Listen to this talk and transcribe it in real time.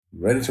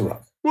Ready to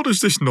rock. What does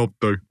this knob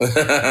do?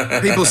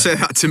 People say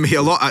that to me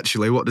a lot,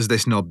 actually. What does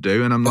this knob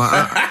do? And I'm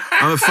like,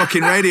 I'm a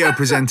fucking radio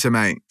presenter,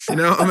 mate. You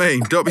know what I mean?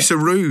 Don't be so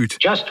rude.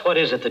 Just what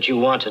is it that you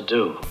want to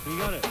do? You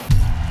got it.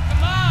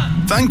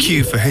 Thank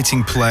you for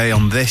hitting play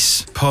on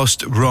this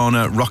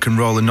post-Rona rock and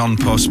roll and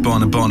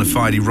non-post-Bona bona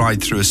fide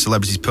ride through a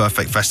Celebrities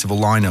Perfect Festival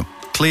lineup.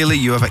 Clearly,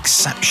 you have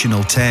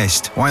exceptional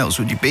taste. Why else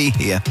would you be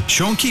here?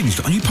 Sean Keaveney's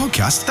got a new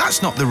podcast?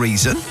 That's not the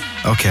reason.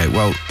 Okay,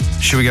 well,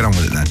 shall we get on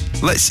with it then?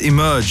 Let's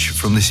emerge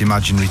from this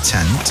imaginary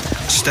tent,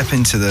 step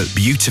into the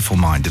beautiful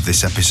mind of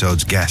this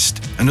episode's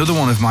guest, another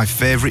one of my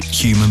favourite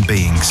human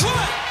beings. 1, 2.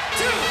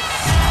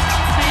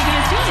 How you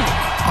guys doing?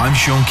 I'm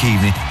Sean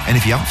Keaveney, and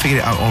if you haven't figured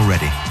it out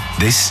already,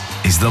 this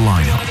is The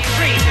Lineup.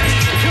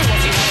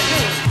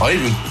 I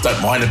even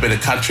don't mind a bit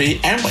of country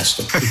and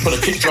western. You put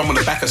a kick drum on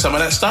the back of some of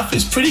that stuff,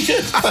 it's pretty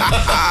good.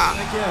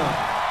 Thank you.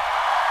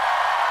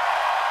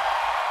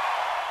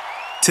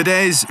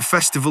 Today's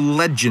festival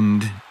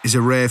legend is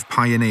a rave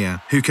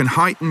pioneer who can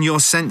heighten your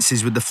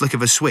senses with the flick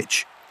of a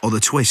switch or the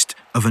twist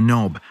of a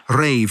knob.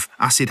 Rave,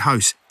 acid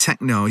house,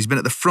 techno. He's been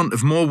at the front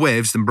of more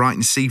waves than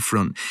Brighton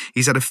seafront.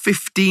 He's had a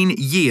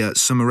 15-year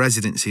summer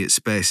residency at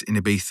Space in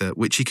Ibiza,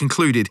 which he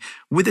concluded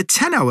with a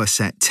 10-hour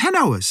set. 10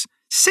 hours.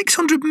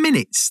 600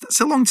 minutes. That's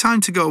a long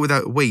time to go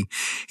without a wee.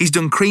 He's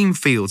done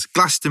Creamfields,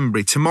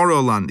 Glastonbury,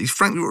 Tomorrowland. He's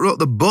frankly wrote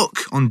the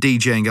book on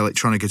DJing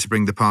electronica to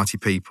bring the party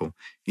people.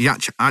 He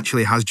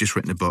actually has just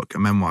written a book, a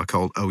memoir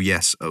called Oh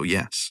Yes, Oh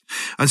Yes.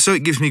 And so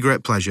it gives me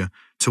great pleasure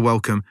to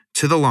welcome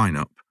to the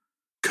lineup,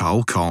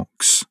 Carl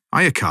Cox.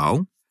 Hiya,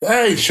 Carl.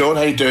 Hey, Sean,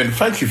 how you doing?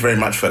 Thank you very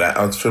much for that.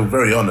 I feel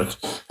very honoured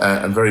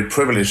and very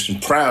privileged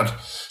and proud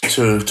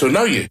to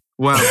know you.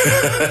 Well,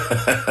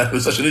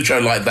 with such an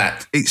intro like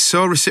that. It's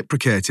so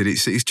reciprocated.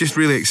 It's just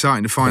really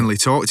exciting to finally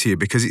talk to you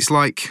because it's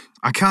like,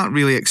 I can't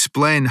really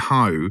explain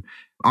how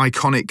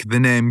iconic the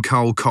name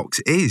Carl Cox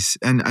is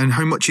and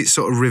how much it's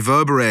sort of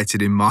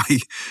reverberated in my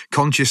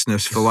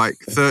consciousness for like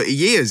 30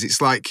 years. It's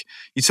like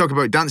you talk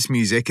about dance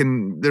music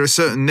and there are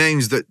certain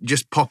names that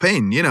just pop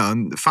in, you know,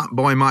 and Fat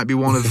Boy might be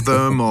one of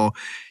them or,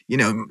 you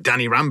know,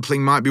 Danny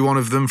Rampling might be one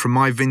of them from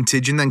my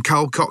vintage, and then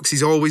Carl Cox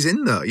is always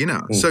in there, you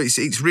know. So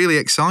it's really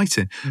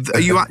exciting. Are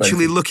you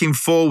actually looking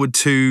forward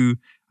to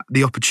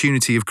the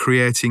opportunity of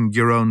creating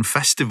your own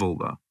festival,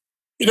 though?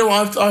 You know,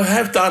 I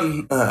have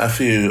done a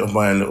few of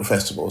my own little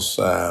festivals,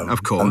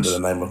 of course, under the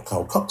name of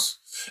Carl Cox,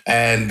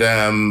 and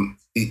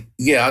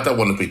yeah, I don't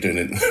want to be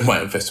doing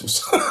my own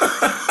festivals.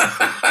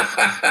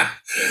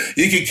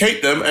 You can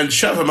keep them and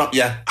shove them up,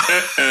 yeah.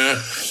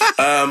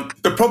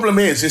 The problem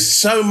is, there's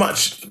so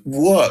much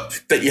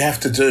work that you have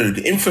to do.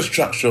 The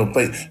infrastructure of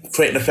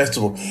creating a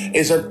festival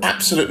is an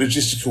absolute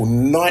logistical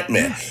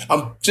nightmare.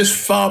 I'm just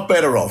far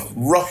better off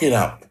rocking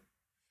up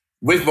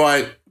with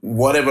my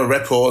whatever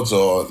records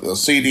or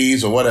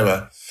CDs or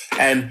whatever,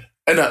 and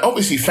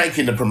obviously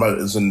thanking the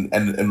promoters and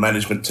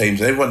management teams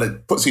and everyone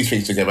that puts these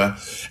things together.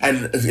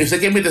 And if they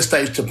give me the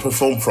stage to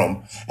perform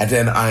from, and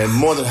then I am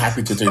more than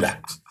happy to do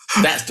that.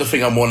 That's the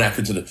thing I'm more than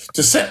happy to do.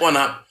 To set one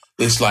up,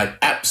 it's like,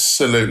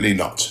 absolutely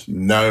not.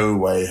 No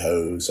way,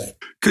 Jose.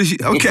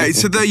 Okay,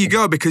 so there you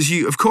go, because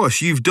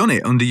you've done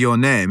it under your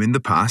name in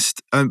the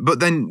past, but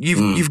then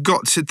you've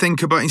got to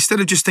think about, instead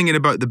of just thinking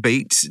about the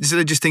beats, instead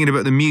of just thinking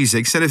about the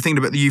music, instead of thinking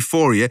about the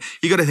euphoria,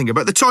 you got to think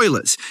about the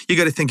toilets, you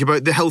got to think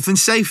about the health and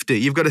safety,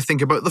 you've got to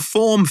think about the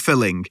form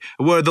filling,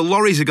 where the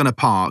lorries are going to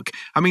park.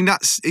 I mean,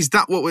 that's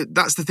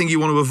the thing you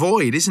want to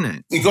avoid, isn't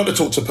it? You've got to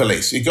talk to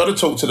police, you've got to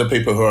talk to the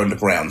people who are on the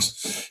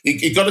grounds,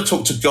 you've got to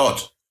talk to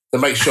God to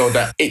make sure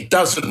that it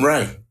doesn't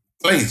rain,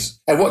 please.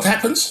 And what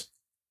happens?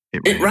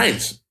 It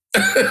rains.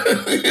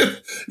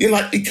 You're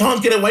like, you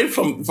can't get away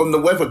from the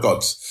weather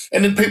gods.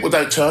 And then people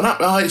don't turn up.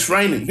 Oh, it's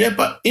raining. Yeah,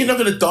 but you're not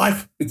going to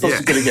die because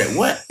you're going to get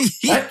wet.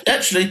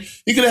 Actually,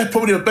 you're going to have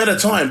probably a better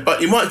time,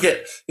 but you might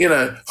get,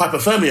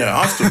 hypothermia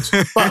afterwards.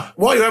 But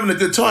while you're having a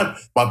good time,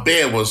 my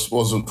beer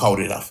wasn't cold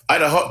enough. I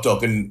had a hot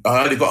dog and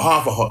I only got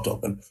half a hot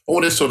dog and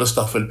all this sort of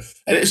stuff. And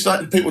it's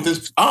like people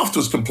just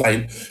afterwards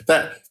complain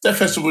that their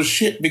festival was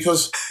shit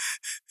because,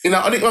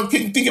 I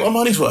didn't get my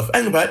money's worth.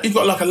 Hang about it, you've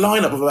got like a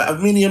lineup of about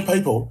 1 million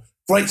people,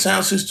 great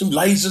sound system,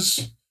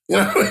 lasers,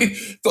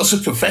 got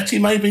some confetti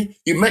maybe.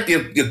 You met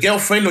your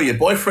girlfriend or your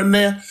boyfriend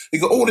there.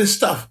 You got all this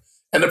stuff.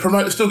 And the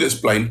promoter still gets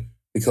blamed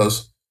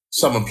because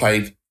someone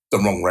played the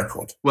wrong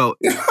record. Well,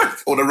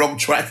 or the wrong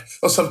track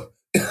or something.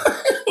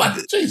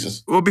 Like,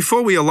 Jesus. Well,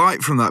 before we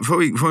alight from that, before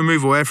we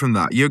move away from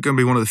that, you're going to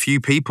be one of the few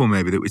people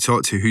maybe that we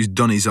talk to who's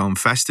done his own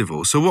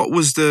festival. So what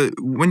was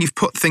when you've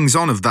put things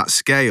on of that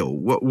scale,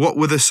 what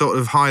were the sort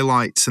of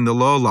highlights and the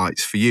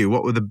lowlights for you?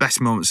 What were the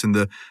best moments and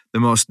the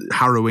most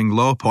harrowing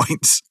low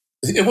points?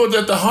 Well,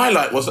 the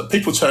highlight was that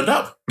people turned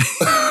up.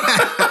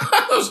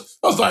 I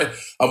was like,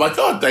 oh my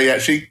God, they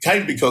actually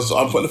came because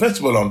I'm putting the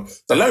festival on.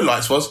 The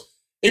lowlights was,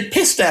 it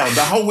pissed down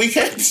the whole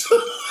weekend.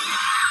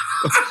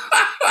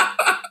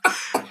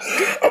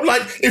 I'm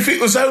like, if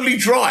it was only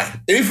dry,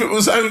 if it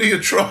was only a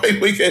dry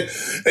weekend,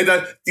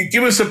 you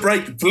give us a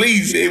break,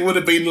 please. It would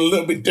have been a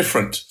little bit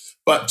different.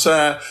 But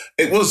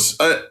it was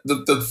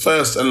the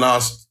first and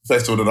last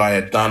festival that I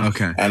had done.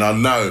 Okay. And I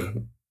know,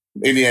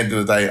 in the end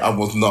of the day, I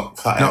was not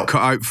cut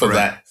out for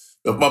that.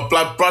 But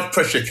my blood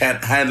pressure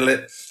can't handle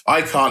it.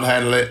 I can't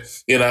handle it.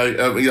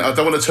 I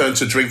don't want to turn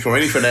to drink or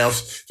anything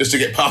else just to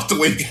get past the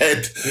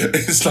weekend.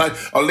 It's like,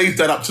 I'll leave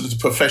that up to the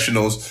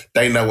professionals.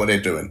 They know what they're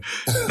doing.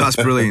 That's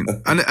brilliant.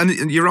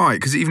 And you're right,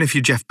 because even if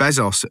you're Jeff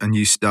Bezos and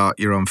you start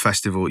your own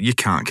festival, you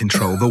can't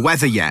control the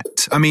weather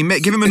yet. I mean,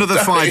 give him another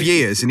 5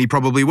 years and he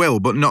probably will,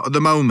 but not at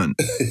the moment.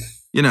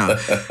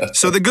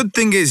 So the good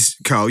thing is,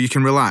 Carl, you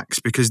can relax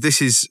because this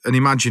is an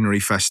imaginary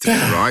festival,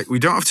 right? We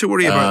don't have to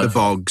worry about the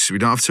bogs. We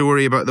don't have to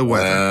worry about the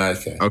weather.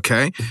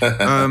 Okay.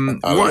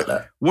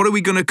 What are we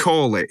going to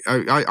call it?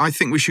 I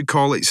think we should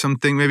call it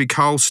something, maybe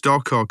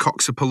Carlstock or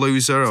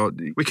Coxapalooza, or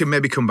we can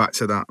maybe come back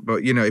to that.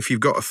 But, if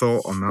you've got a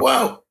thought on that.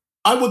 Well,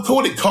 I would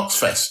call it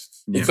Coxfest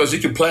because you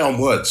can play on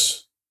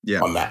words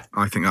on that.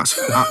 I think that's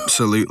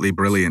absolutely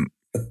brilliant.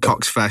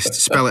 Coxfest,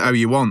 spell it how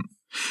you want.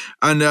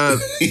 And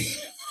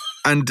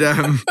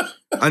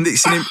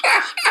it's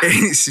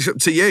up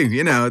to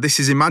you. This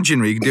is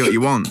imaginary. You can do what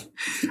you want.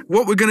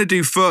 What we're going to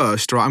do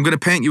first, right? I'm going to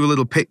paint you a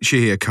little picture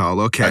here, Carl.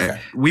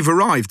 Okay. We've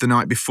arrived the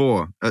night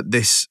before at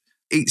this.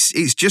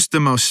 It's just the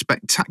most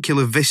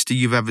spectacular vista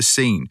you've ever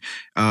seen.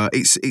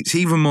 It's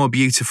even more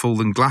beautiful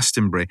than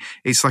Glastonbury.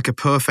 It's like a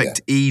perfect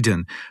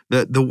Eden.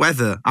 The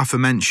weather,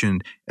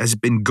 aforementioned, has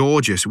been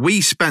gorgeous.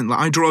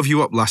 I drove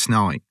you up last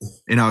night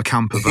in our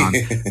camper van,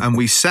 and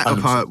we've set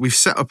up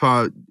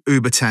our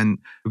Uber tent.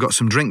 We've got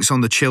some drinks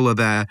on the chiller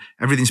there.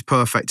 Everything's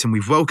perfect, and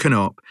we've woken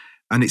up,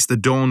 and it's the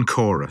dawn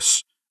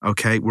chorus.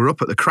 Okay, we're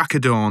up at the crack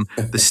of dawn.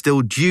 There's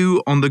still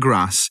dew on the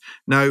grass.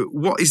 Now,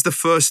 what is the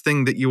first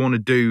thing that you want to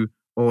do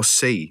or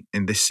see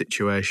in this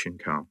situation,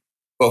 Carl?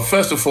 Well,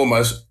 first and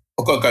foremost,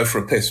 I've got to go for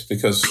a piss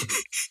because,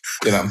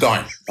 I'm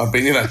dying. I've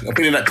been in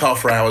that car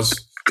for hours.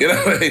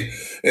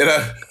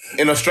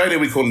 In Australia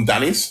we call them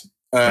dunnies.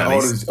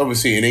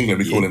 Obviously in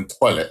England we call them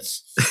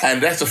toilets.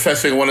 And that's the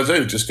first thing I want to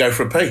do, just go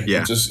for a pee.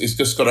 Yeah. It's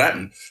just got to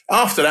happen.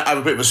 After that, I have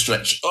a bit of a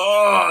stretch.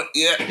 Oh,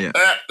 yeah.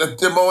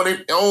 The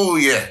morning. Oh,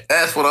 yeah.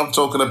 That's what I'm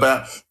talking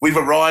about. We've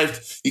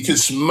arrived. You can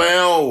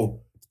smell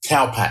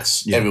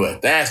cowpats everywhere.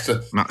 That's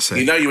it.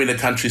 You're in the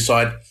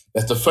countryside.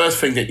 That's the first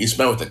thing that you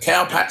smell, the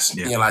cowpats.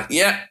 Yeah. And you're like,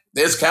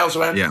 there's cows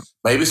around. Yeah.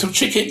 Maybe some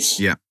chickens.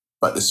 Yeah.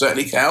 But there's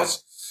certainly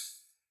cows.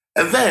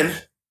 And then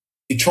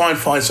you try and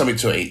find something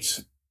to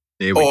eat.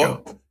 Here we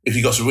go. If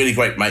you've got some really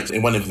great mates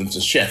and one of them's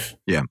a chef,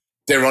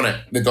 they're on it.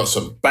 They've got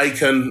some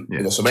bacon,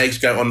 they've got some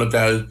eggs on the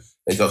go,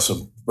 they've got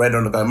some bread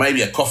on the go,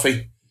 maybe a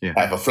coffee,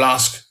 have a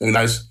flask, who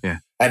knows. Yeah.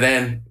 And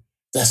then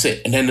that's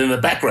it. And then in the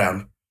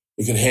background,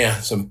 you can hear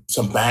some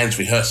bands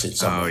rehearsing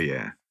somewhere. Oh,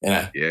 yeah.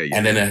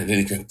 And then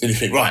you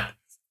think, right,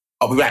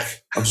 I'll be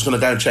back. I'm just going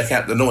to go and check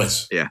out the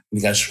noise. Yeah. And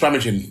you go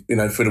scrummaging,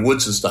 through the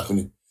woods and stuff.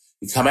 And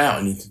you come out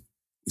and you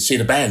see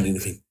the band and you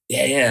think,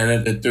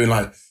 and they're doing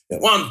like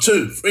 1,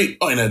 2, 3.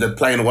 They're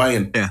playing away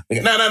and they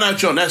go, no,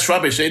 John, that's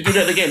rubbish. Do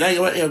that again.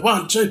 Now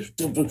 1, 2,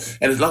 and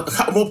it's like a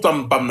couple more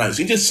bum notes.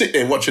 You just sit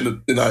there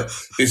watching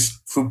this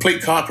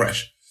complete car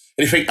crash.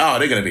 And you think,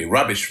 they're going to be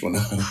rubbish when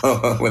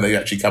they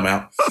actually come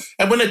out.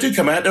 And when they do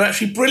come out, they're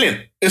actually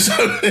brilliant. So,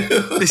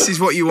 this is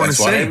what you want to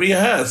see. That's why they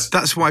rehearse.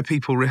 That's why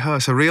people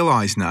rehearse. I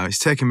realise now. It's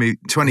taken me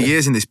 20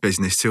 years in this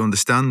business to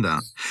understand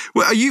that.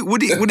 Well,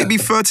 would it be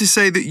fair to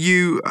say that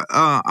you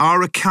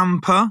are a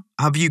camper?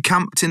 Have you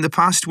camped in the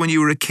past when you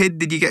were a kid?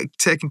 Did you get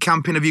taken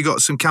camping? Have you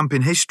got some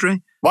camping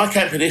history? My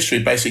camping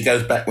history basically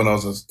goes back when I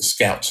was a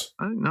scout.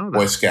 I didn't know that.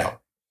 Boy Scout.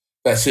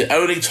 That's the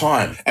only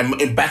time.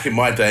 And back in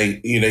my day,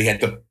 you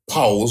had the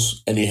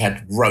poles and you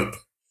had rope.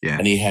 Yeah.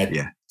 And you had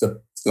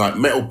the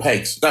metal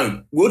pegs,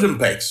 wooden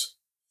pegs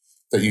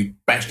that you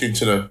bashed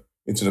into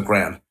the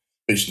ground,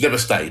 which never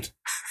stayed.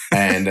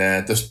 And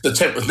the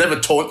tent was never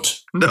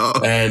taut. No.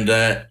 And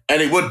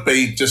it would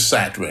be just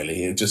sad,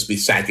 really. It would just be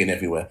sagging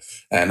everywhere.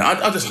 And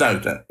I just know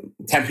that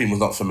camping was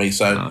not for me.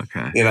 So,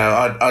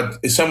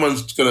 if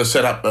someone's going to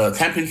set up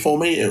camping for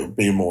me, it would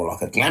be more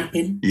like a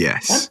glamping.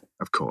 Yes, camp.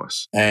 of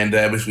course. And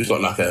we've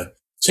got like a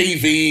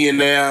TV in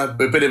there, a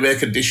bit of air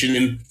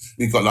conditioning.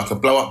 We've got like a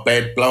blow-up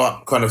bed,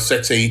 blow-up kind of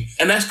settee.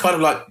 And that's kind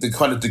of like the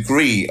kind of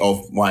degree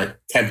of my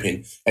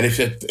camping. And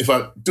if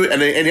I do it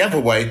any other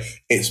way,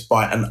 it's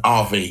by an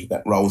RV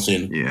that rolls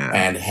in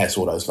and it has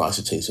all those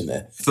niceties in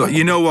there. So,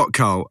 you know what,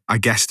 Carl? I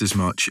guessed as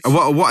much.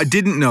 What I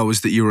didn't know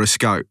was that you were a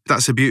scout.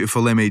 That's a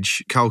beautiful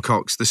image. Carl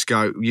Cox, the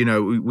scout.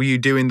 Were you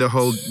doing the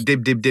whole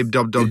dib, dib, dib,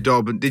 dob, dob,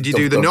 dob? And did you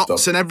do the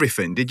knots and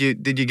everything? Did you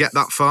get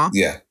that far?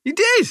 Yeah. You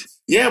did?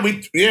 Yeah,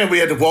 we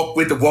had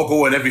the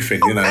woggle and everything,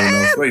 and I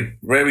was very,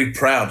 very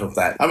proud of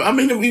that. I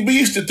mean, we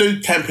used to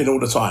do camping all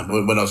the time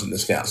when I was in the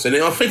Scouts, and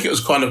I think it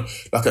was kind of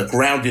like a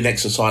grounding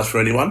exercise for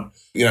anyone,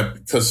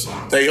 because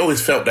they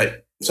always felt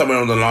that somewhere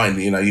on the line,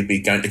 you'd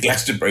be going to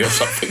Glastonbury or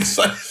something,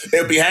 so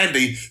it would be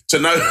handy to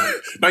know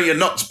your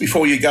knots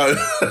before you go.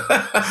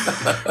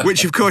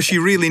 Which, of course,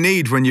 you really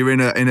need when you're in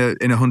a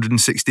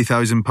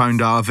 £160,000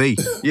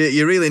 RV.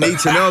 You really need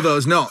to know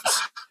those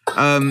knots.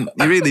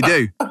 You really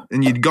do.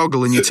 And you'd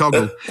goggle and you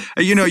toggle.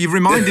 You've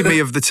reminded me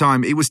of the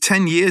time, it was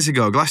 10 years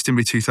ago,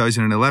 Glastonbury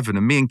 2011,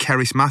 and me and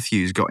Kerris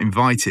Matthews got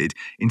invited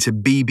into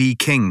B.B.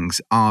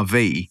 King's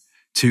RV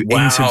to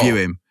interview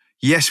him.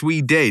 Yes,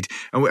 we did.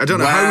 And I don't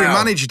know how we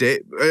managed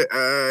it.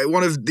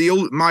 One of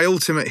my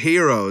ultimate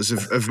heroes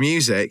of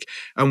music.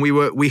 And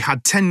we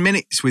had 10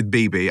 minutes with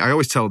BB. I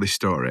always tell this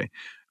story.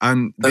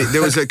 And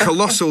there was a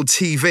colossal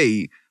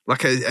TV,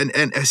 like a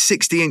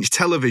 60-inch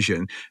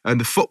television,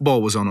 and the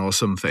football was on or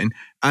something.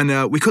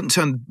 And we couldn't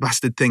turn the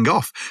bastard thing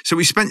off. So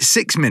we spent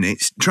 6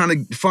 minutes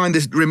trying to find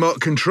this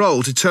remote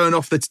control to turn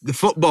off the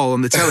football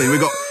on the telly. We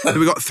got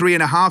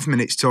 3.5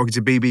 minutes talking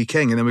to BB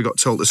King, and then we got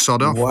told to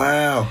sod off.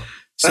 Wow.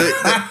 So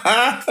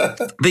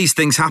these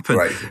things happen.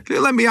 Right.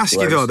 Let me ask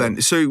you though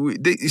then, so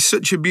it's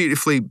such a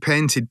beautifully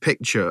painted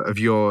picture of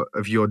your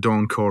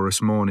dawn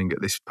chorus morning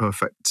at this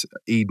perfect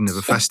Eden of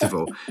a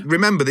festival.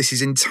 Remember, this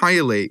is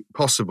entirely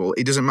possible.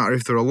 It doesn't matter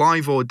if they're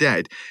alive or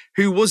dead.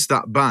 Who was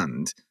that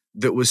band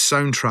that was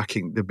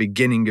soundtracking the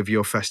beginning of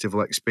your festival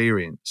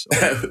experience?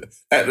 At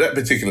that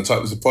particular time,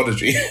 it was a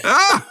Prodigy.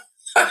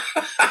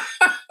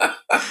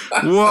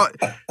 What?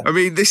 I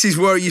mean, this is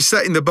where you're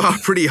setting the bar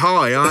pretty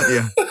high, aren't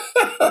you?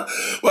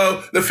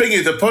 Well, the thing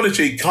is, the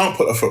Prodigy can't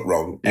put a foot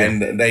wrong,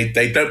 and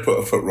they don't put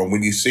a foot wrong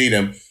when you see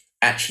them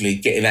actually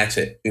getting at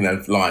it,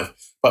 live.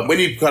 But when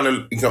you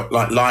got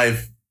like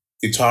live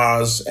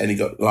guitars and you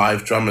got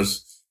live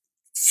drummers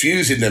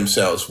fusing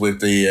themselves with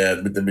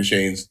the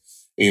machines,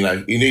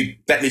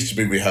 that needs to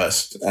be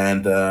rehearsed.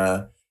 And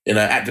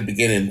at the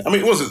beginning, I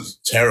mean, it wasn't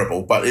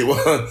terrible, but it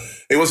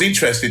was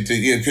interesting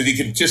to because you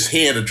can just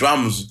hear the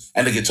drums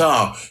and the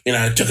guitar, and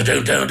the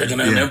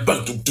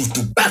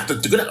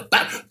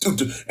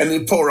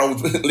poor old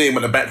Liam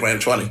in the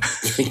background trying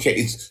to get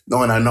his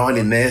 909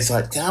 in there. It's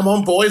like, come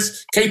on,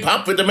 boys, keep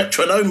up with the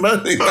metronome.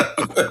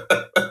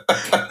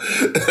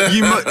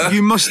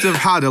 You must have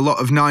had a lot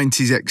of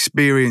 90s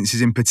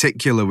experiences, in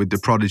particular with the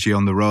Prodigy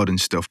on the road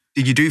and stuff.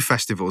 Did you do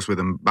festivals with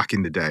them back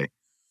in the day?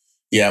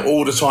 Yeah,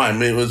 all the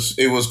time. It was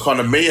kind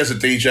of me as a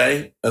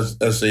DJ as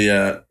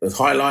the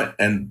highlight,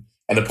 and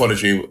the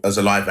Prodigy as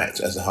a live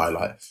act as a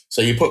highlight.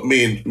 So you put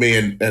me and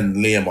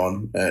Liam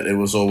on, and it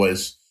was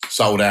always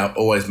sold out,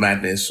 always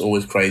madness,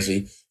 always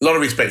crazy. A lot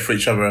of respect for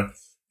each other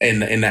in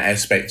that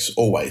aspect,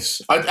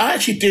 always. I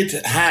actually did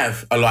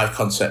have a live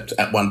concept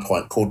at one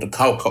point called the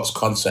Colcott's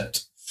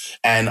Concept,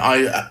 and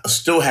I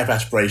still have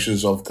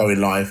aspirations of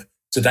going live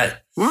today.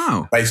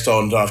 Wow! Based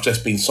on I've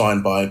just been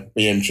signed by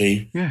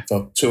BMG for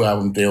a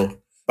 2-album deal.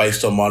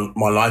 Based on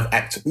my live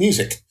act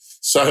music.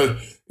 So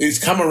it's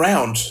come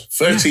around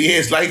 30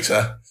 years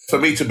later for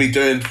me to be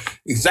doing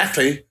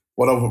exactly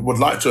what I would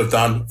like to have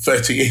done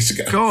 30 years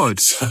ago. God.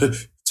 So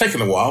it's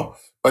taken a while,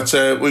 but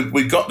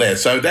we got there.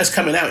 So that's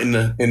coming out in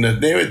the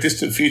near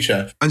distant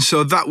future. And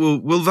so that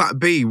will that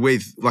be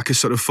with like a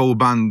sort of full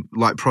band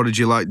like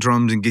Prodigy, like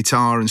drums and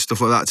guitar and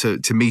stuff like that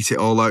to meet it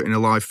all out in a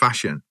live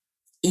fashion?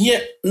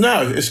 Yeah,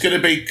 no, it's going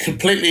to be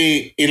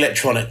completely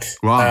electronic.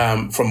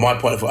 Wow. From my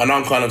point of view. And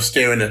I'm kind of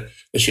steering the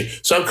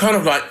shit. So I'm kind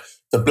of like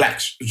the black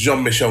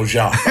Jean-Michel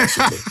Jarre,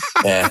 basically,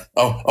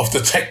 of the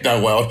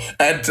techno world.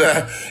 And,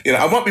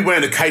 I won't be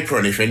wearing a cape or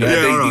anything.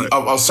 Right.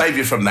 I'll save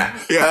you from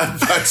that. Yeah.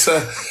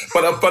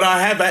 But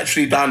I have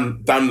actually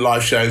done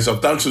live shows.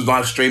 I've done some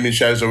live streaming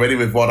shows already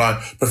with what I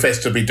profess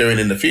to be doing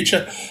in the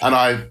future. And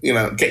I,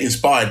 get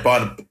inspired by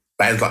the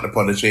bands like the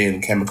Prodigy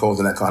and Chemicals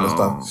and that kind of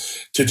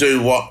stuff to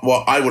do what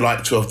I would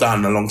like to have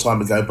done a long time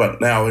ago,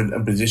 but now in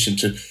a position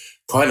to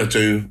kind of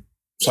do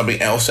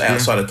something else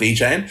outside of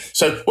DJing.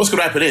 So what's going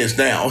to happen is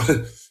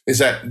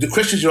that the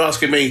questions you're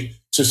asking me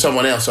to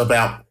someone else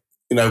about,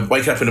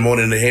 waking up in the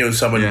morning and hearing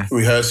someone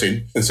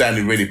rehearsing and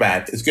sounding really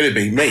bad, it's going to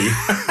be me.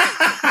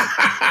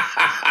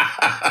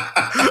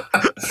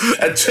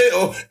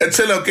 until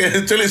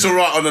it's all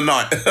right on the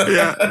night.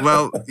 Yeah,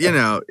 well,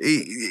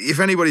 if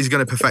anybody's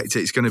going to perfect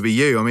it, it's going to be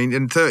you. I mean,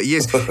 in 30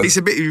 years,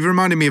 it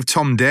reminded me of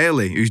Tom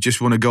Daley, who's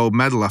just won a gold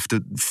medal after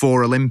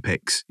 4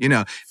 Olympics. You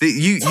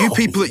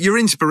people, you're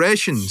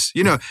inspirations.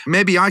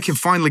 Maybe I can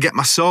finally get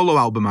my solo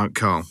album out,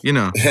 Carl.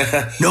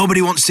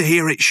 Nobody wants to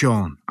hear it,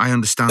 Sean. I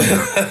understand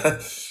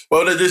that.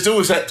 Well, there's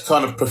always that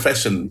kind of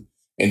profession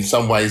in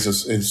some ways of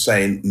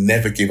saying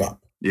never give up.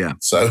 Yeah.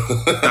 So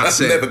that's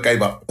it. Never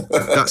gave up.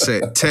 That's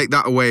it. Take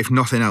that away, if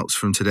nothing else,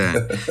 from today.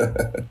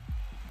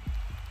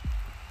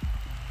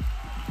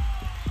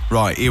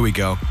 Right, here we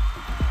go.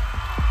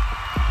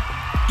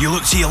 You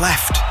look to your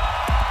left.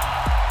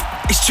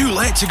 It's too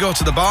late to go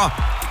to the bar.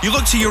 You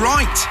look to your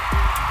right.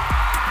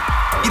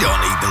 You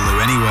don't need the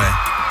loo anyway.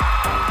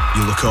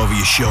 You look over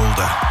your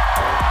shoulder.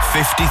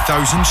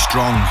 50,000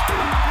 strong.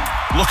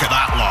 Look at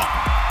that lot.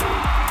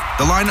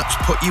 The lineup's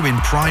put you in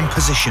prime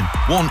position.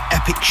 One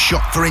epic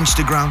shot for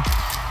Instagram.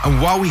 And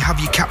while we have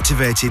you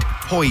captivated,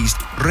 poised,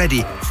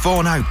 ready,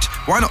 phone out,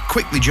 why not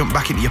quickly jump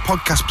back into your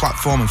podcast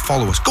platform and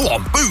follow us? Go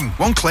on, boom!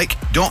 One click,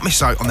 don't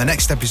miss out on the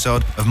next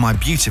episode of my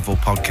beautiful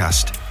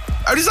podcast.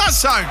 How does that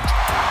sound?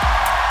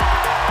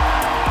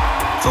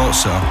 Thought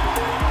so.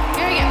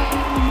 Here we go.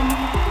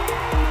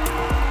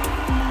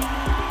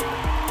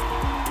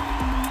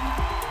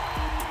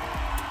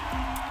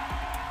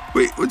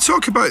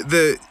 talk about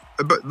the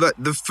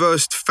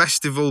first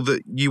festival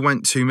that you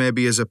went to,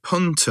 maybe as a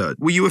punter.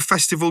 Were you a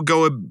festival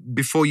goer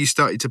before you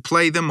started to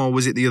play them, or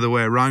was it the other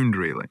way around,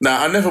 really? No,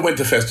 I never went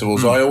to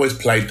festivals. I always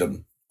played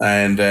them.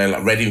 And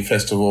like Reading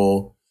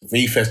Festival,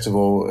 V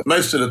Festival,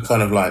 most of the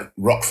kind of like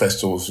rock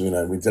festivals, we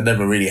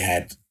never really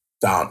had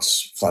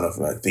dance kind of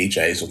like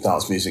DJs or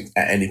dance music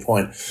at any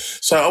point.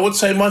 So I would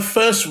say my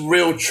first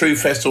real true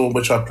festival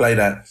which I played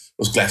at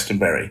was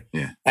Glastonbury.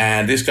 Yeah.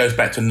 And this goes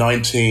back to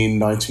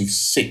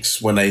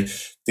 1996 when they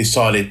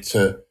decided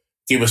to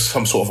give us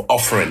some sort of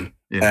offering.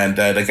 Yeah. And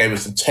they gave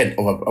us a tent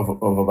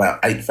of about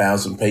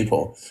 8,000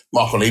 people.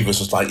 Michael Evers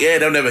was like,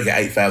 they'll never get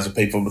 8,000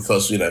 people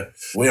because,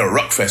 we're a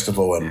rock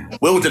festival and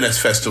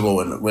wilderness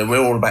festival and we're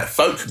all about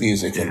folk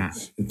music and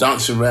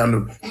dancing around,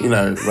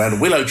 around the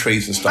willow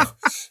trees and stuff.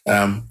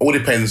 All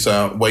depends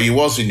where you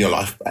was in your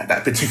life at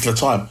that particular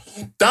time.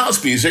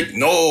 Dance music?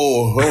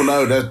 No.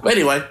 But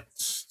anyway,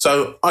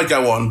 so I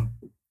go on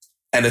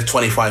and there's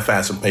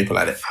 25,000 people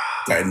at it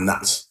going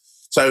nuts.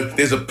 So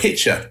there's a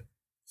picture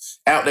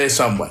out there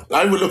somewhere,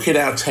 overlooking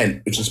our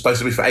tent, which is supposed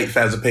to be for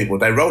 8,000 people.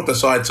 They rolled the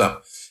sides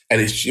up, and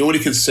all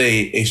you can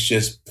see is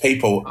just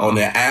people on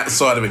the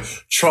outside of it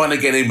trying to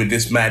get in with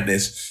this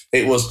madness.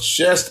 It was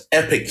just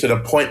epic to the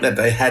point that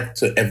they had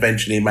to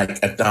eventually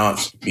make a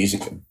dance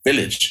music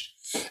village.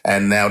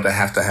 And now they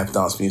have to have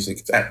dance music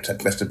at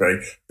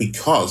Glastonbury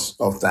because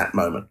of that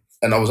moment.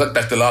 And I was at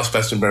the last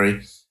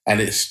Glastonbury, and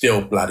it's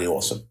still bloody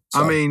awesome.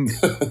 So. I mean,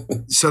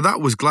 so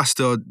that was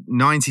Glasgow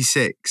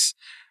 96.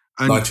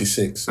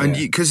 96, and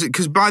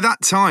because by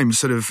that time,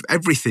 sort of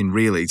everything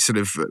really, sort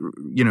of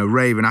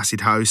rave and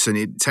acid house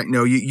and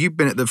techno. You've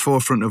been at the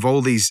forefront of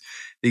all these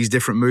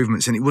different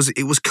movements, and it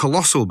was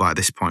colossal by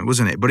this point,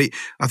 wasn't it? But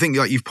I think,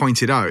 like you've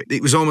pointed out,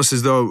 it was almost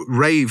as though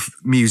rave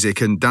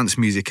music and dance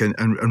music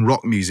and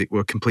rock music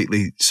were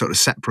completely sort of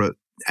separate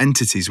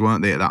entities,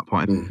 weren't they? At that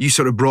point, You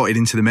sort of brought it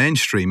into the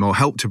mainstream, or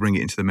helped to bring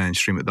it into the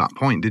mainstream at that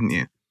point, didn't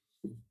you?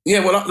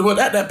 Yeah, well,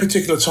 at that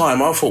particular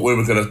time, I thought we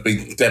were going to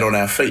be dead on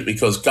our feet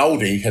because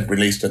Goldie had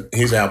released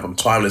his album,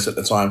 Timeless, at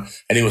the time,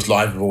 and he was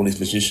live with all his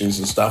musicians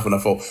and stuff, and I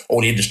thought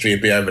all the industry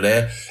would be over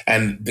there,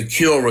 and The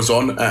Cure was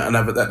on at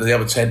the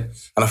other tent,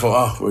 and I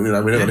thought, we're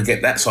not going to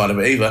get that side of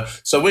it either.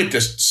 So we're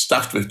just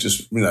stuffed with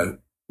just,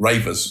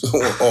 ravers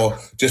or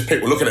just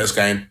people looking at us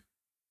going,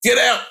 get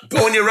out,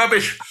 go on your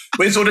rubbish,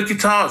 where's all the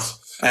guitars?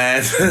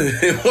 And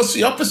it was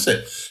the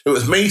opposite. It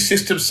was me,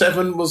 System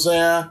 7 was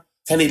there,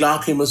 Kenny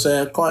Larkin was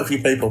there, quite a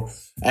few people.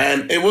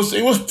 And it was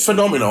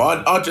phenomenal.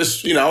 I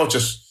just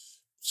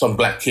some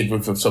black kid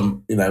with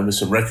some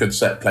records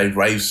that played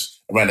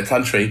raves around the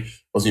country,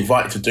 was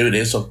invited to do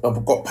this. I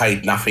got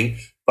paid nothing,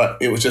 but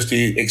it was just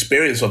the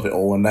experience of it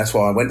all. And that's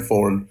why I went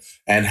for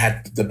and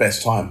had the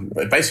best time.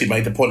 It basically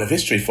made the point of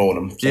history for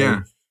them. So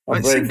yeah.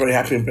 I'm very, very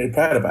happy and very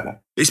proud about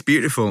that. It's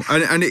beautiful.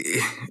 And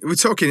we're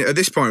talking, at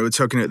this point, we're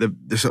talking at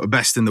the sort of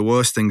best and the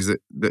worst things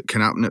that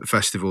can happen at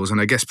festivals. And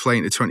I guess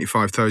playing to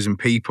 25,000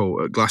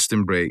 people at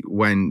Glastonbury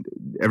when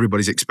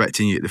everybody's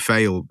expecting you to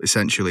fail,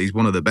 essentially, is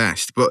one of the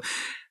best. But,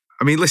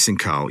 I mean, listen,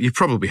 Carl, you've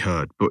probably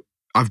heard, but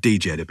I've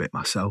DJ'd a bit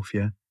myself,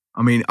 yeah?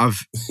 I mean,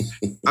 I've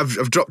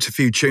dropped a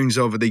few tunes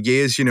over the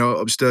years,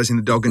 upstairs in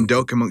the Dog and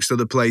Duck, amongst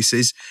other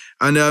places.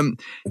 And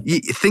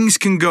things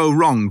can go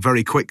wrong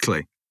very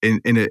quickly. In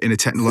a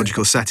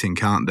technological setting,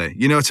 can't they?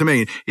 You know what I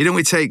mean? It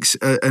only takes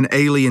an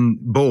alien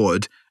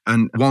board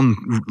and one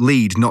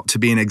lead not to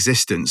be in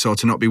existence or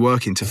to not be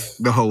working to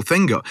the whole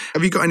thing go.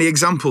 Have you got any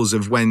examples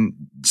of when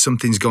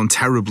something's gone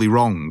terribly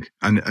wrong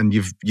and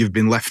you've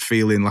been left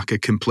feeling like a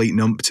complete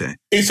numpty?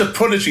 It's a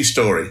Prodigy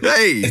story.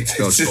 Hey,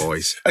 those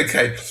boys.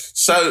 Okay,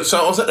 so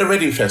I was at the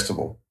Reading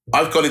Festival.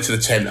 I've gone into the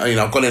tent.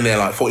 I've gone in there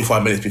like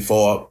 45 minutes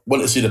before.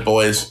 Went to see the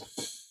boys,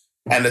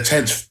 and the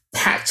tent's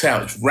packed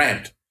out. It's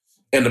rammed.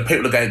 And the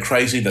people are going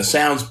crazy. The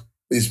sound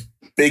is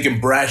big and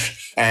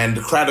brash, and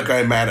the crowd are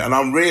going mad. And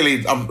I'm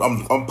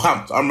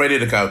pumped. I'm ready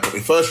to go. Got my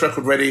first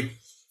record ready.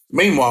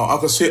 Meanwhile, I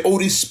can see all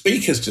these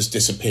speakers just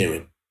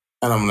disappearing,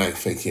 and I'm like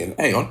thinking,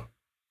 "Hang on,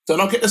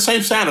 don't I get the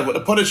same sound of what the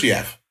Prodigy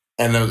have?"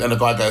 And the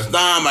guy goes,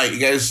 "Nah, mate." He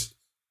goes,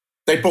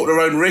 "They brought their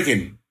own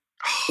rigging."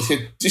 I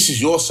said, "This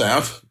is your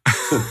sound."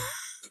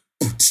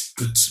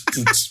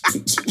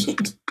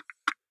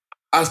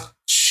 I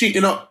shit you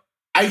not,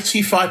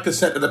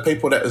 85% of the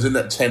people that was in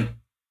that tent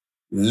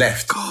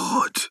left.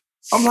 God.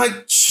 I'm like,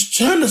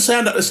 turn the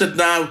sound up. They said,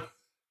 no,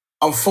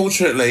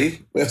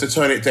 unfortunately, we have to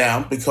turn it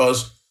down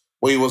because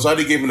we was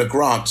only given a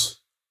grant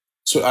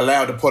to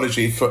allow the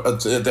Prodigy for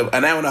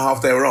an hour and a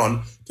half they were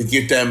on to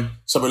give them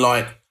something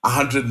like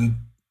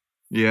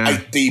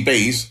 108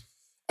 dBs.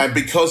 And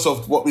because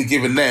of what we've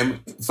given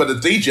them for the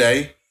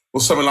DJ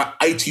was something like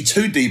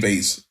 82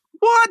 dBs.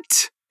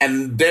 What?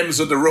 And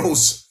them's are the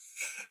rules.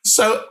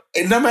 So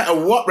no matter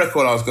what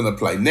record I was going to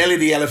play, Nelly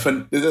the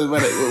Elephant, it doesn't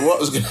matter what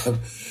was going to,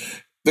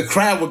 the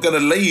crowd were going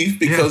to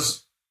leave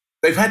because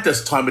they've had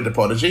this time with the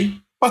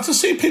Prodigy. But to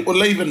see people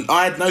leave and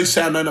I had no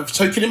sound, no nothing.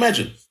 So can you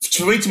imagine?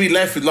 For me to be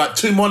left with like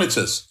two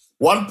monitors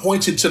one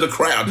pointed to the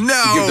crowd to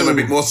give them a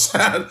bit more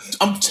sound.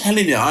 I'm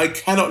telling you, I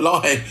cannot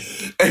lie.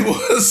 It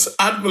was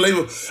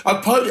unbelievable.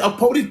 I'll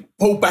probably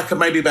pull back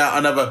maybe about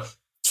another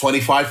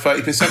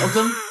 25-30% of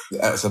them.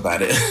 That's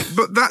about it.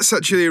 But that's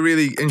actually a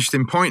really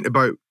interesting point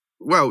about,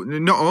 well,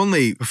 not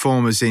only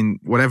performers in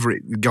whatever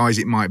guise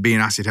it might be in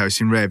acid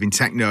house, in rave, in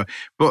techno,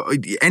 but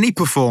any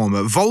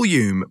performer,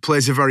 volume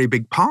plays a very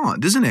big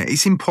part, doesn't it?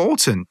 It's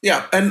important.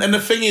 Yeah, and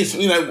the thing is,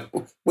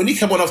 when you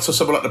come on off to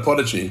someone like The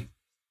Prodigy,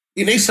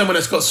 you need someone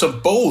that's got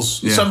some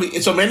balls,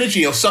 some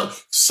energy or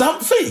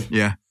something.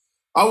 Yeah.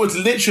 I would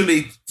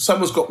literally,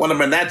 someone's got one of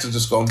my nads and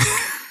just gone,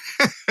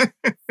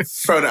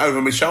 thrown it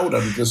over my shoulder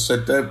and just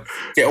said,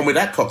 get on with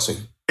that,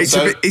 Coxie.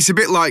 It's a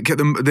bit like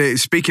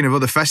speaking of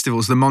other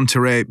festivals, the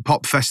Monterey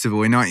Pop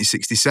Festival in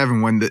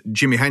 1967, when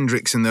Jimi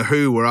Hendrix and the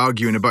Who were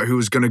arguing about who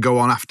was going to go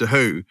on after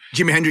who.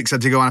 Jimi Hendrix had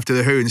to go on after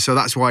the Who, and so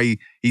that's why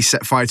he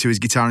set fire to his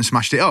guitar and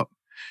smashed it up.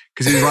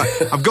 Because he was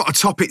like, I've got to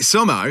top it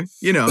somehow,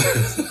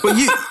 But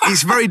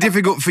it's very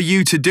difficult for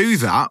you to do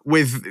that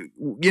with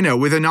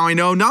a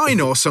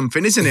 909 or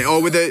something, isn't it?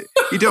 Or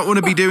you don't want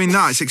to be doing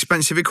that. It's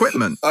expensive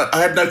equipment.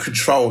 I had no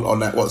control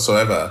on that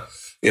whatsoever.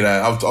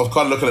 I was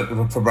kind of looking at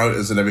the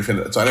promoters and everything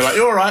at the time. They're like,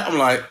 "You all right?" I'm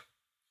like,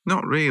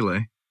 "Not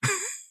really."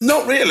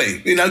 Not really.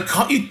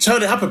 Can't you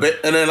turn it up a bit?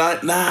 And they're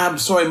like, "Nah, I'm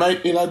sorry,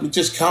 mate. We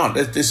just can't.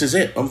 This is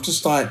it." I'm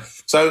just like,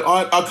 so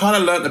I kind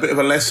of learned a bit of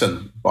a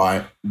lesson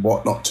by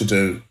what not to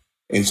do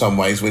in some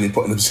ways when you're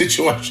put in a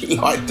situation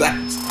like that.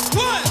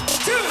 1,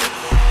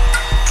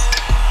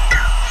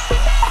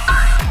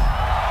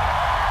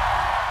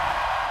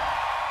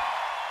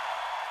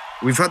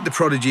 2. We've had The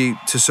Prodigy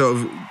to sort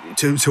of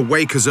to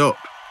wake us up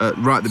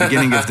right at the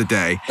beginning of the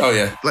day. Oh,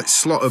 yeah. Let's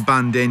slot a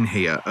band in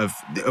here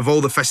of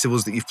all the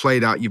festivals that you've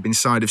played at, you've been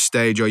side of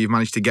stage or you've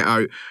managed to get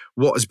out.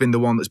 What has been the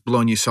one that's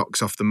blown your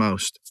socks off the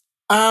most?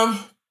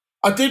 I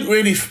didn't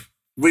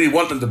really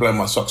want them to blow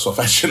my socks off,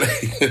 actually.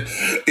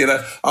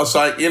 I was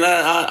like,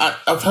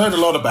 I've heard a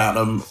lot about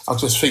them. I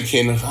was just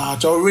thinking, do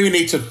I really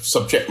need to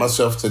subject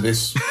myself to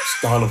this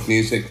style of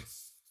music?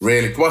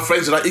 Really? My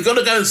friends are like, you got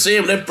to go and see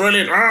them. They're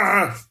brilliant.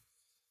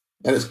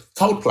 And it's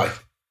Coldplay.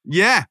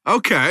 Yeah,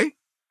 okay.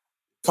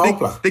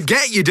 Coldplay. They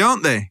get you,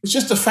 don't they? It's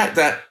just the fact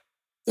that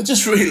they're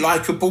just really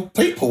likeable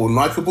people and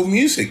likeable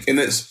music. And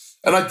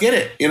I get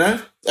it,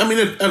 I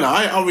mean, and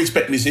I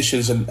respect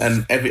musicians and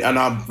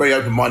I'm very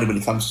open-minded when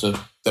it comes to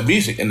the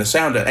music and the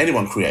sound that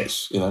anyone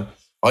creates,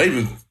 I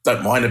even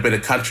don't mind a bit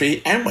of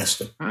country and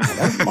western.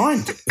 I don't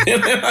mind.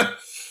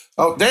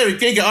 Oh, there we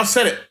go. I've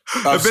said it.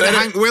 A bit of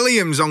Hank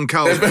Williams on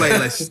Carl's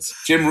playlist.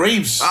 Jim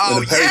Reeves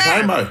in the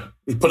Perry Como.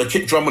 He put a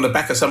kick drum on the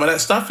back of some of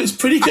that stuff. It's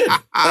pretty good.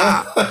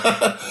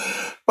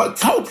 But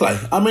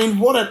Coldplay, I mean,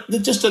 they're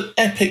just an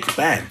epic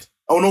band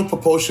on all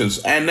proportions,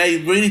 and they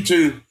really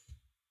do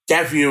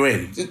gather you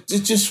in. They're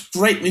just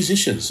great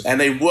musicians, and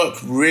they work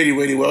really,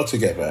 really well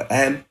together.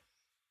 And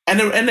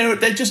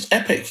they're just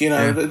epic,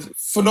 They're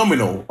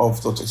phenomenal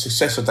of the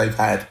success that they've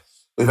had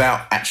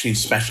without actually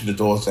smashing the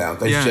doors down.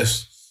 They've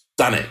just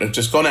done it. They've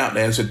just gone out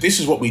there and said, this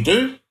is what we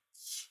do,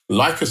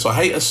 like us or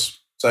hate us.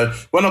 So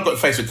when I got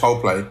faced with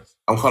Coldplay,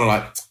 I'm kind of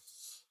like,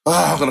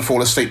 I'm going to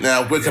fall asleep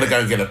now. We're going to go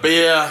and get a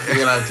beer,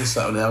 just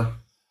that now.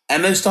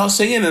 And they start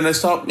singing and they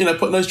start,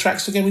 putting those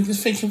tracks together. You're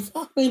just thinking,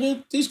 fuck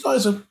me, these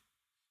guys are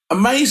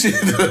amazing.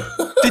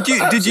 Did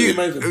you?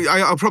 Amazing.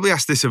 I'll probably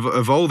ask this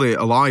of all the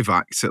Alive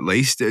acts at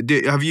least.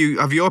 Have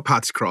your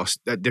paths crossed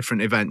at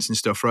different events and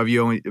stuff, or have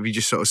you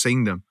just sort of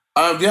seen them?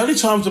 The only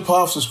times the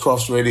paths has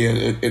crossed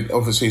really,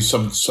 obviously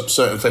some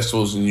certain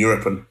festivals in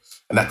Europe and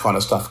that kind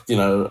of stuff.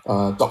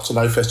 Dr.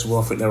 No Festival,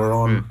 I think they were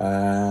on,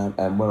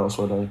 and where else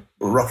were they?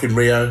 Rock in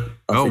Rio,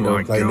 I think they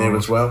were playing there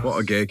as well. What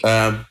a gig!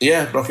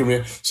 Rock in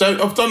Rio.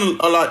 So I've done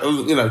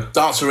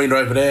Dance Arena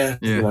over there,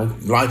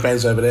 live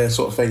bands over there,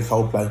 sort of thing,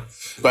 Coldplay.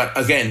 But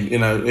again,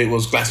 it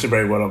was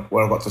Glastonbury where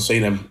I got to see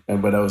them,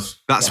 and where I was.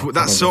 That's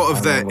sort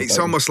of their. It's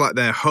almost like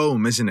their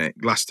home, isn't it?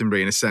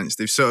 Glastonbury, in a sense,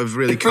 they've sort of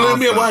really. It blew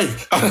me away.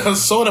 I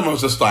saw them. I was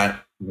just like,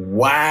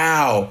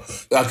 wow.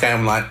 Okay,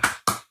 I'm like.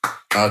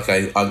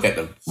 Okay, I'll get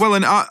them. Well,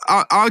 and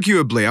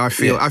arguably,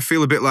 I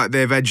feel a bit like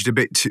they've edged a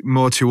bit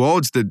more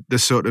towards the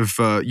sort of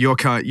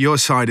your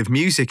side of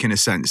music in a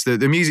sense.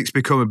 The music's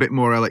become a bit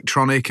more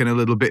electronic and a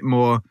little bit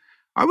more,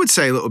 I would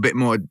say, a little bit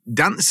more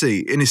dancey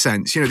in a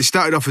sense. They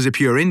started off as a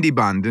pure indie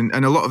band, and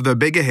a lot of the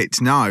bigger hits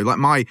now, like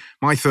my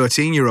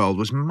 13-year-old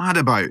was mad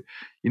about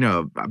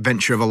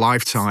Adventure of a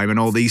Lifetime and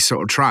all these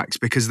sort of tracks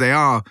because they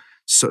are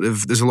sort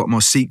of, there's a lot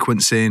more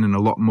sequencing and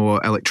a lot more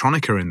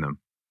electronica in them.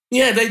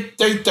 Yeah,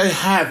 they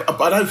have.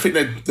 I don't think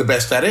they're the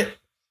best at it.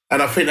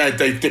 And I think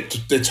they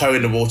dipped their toe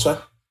in the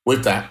water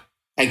with that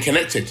and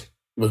connected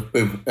with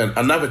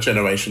another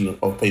generation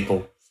of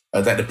people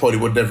that they probably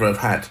would never have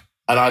had.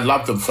 And I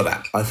love them for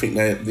that. I think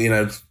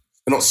they're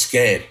not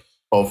scared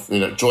of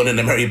joining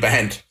a merry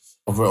band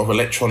of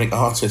electronic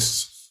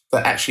artists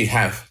that actually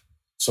have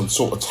some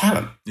sort of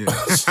talent to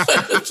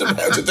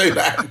do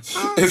that.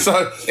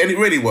 And it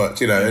really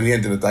worked, in the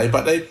end of the day.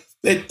 But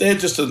They're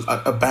just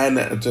a band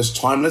that are just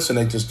timeless, and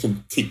they just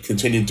can keep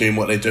continuing doing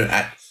what they do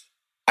at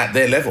at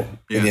their level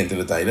at the end of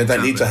the day. They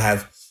don't need to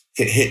have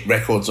hit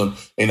records on,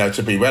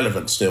 to be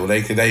relevant still.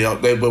 They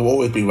will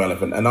always be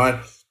relevant. And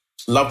I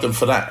love them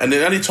for that. And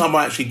the only time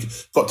I actually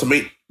got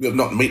to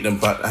not meet them,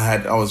 but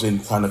I was in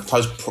kind of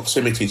close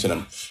proximity to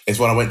them, is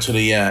when I went to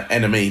the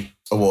NME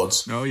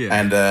Awards. Oh, yeah.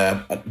 And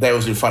they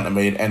was in front of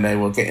me and they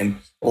were getting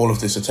all of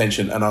this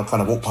attention, and I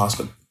kind of walked past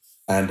them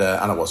and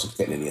I wasn't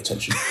getting any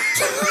attention.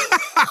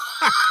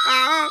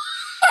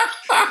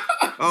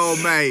 Oh,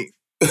 mate.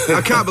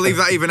 I can't believe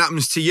that even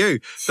happens to you.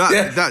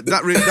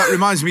 That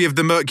reminds me of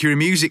the Mercury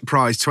Music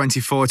Prize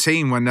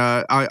 2014 when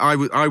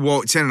I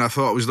walked in and I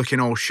thought I was looking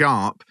all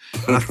sharp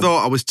and I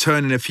thought I was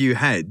turning a few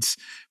heads,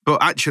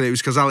 but actually it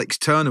was because Alex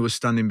Turner was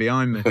standing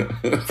behind me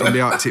from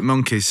the Arctic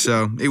Monkeys,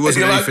 so it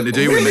wasn't anything to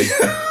do with me.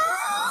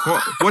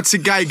 What's a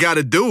guy got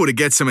to do to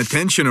get some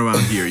attention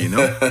around here,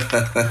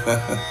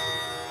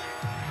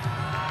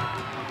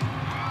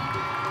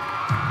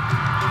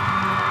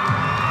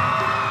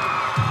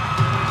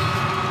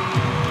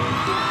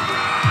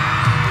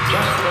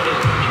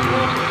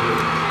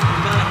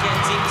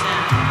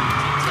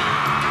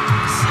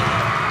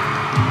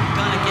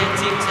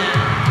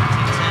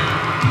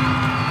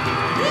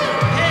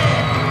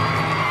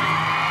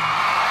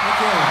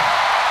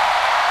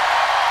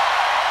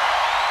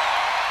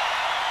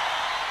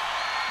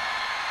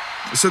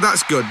 So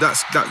that's good.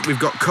 We've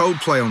got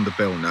Coldplay on the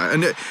bill now,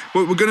 and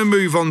we're going to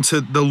move on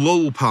to the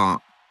lull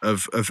part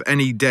of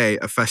any day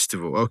at a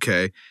festival.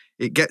 Okay,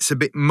 it gets a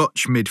bit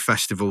much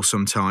mid-festival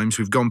sometimes.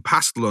 We've gone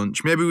past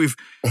lunch. Maybe we've.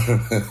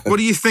 What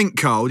do you think,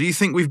 Carl? Do you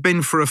think we've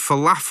been for a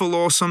falafel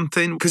or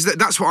something? Because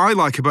that's what I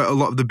like about a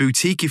lot of the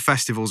boutique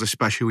festivals,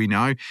 especially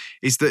now,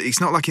 is that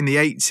it's not like in the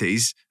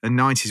 80s and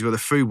 90s where the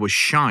food was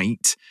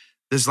shite.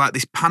 There's like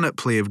this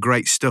panoply of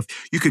great stuff.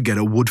 You could get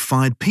a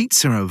wood-fired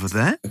pizza over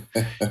there.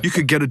 You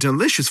could get a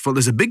delicious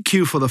there's a big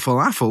queue for the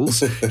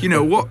falafels. You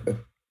know what?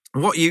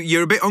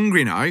 You're a bit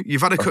hungry now.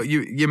 You've had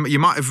you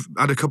might have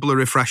had a couple of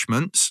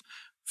refreshments.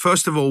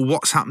 First of all,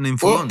 what's happening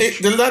for lunch?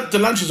 The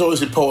lunch is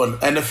always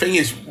important. And the thing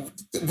is,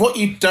 what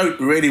you don't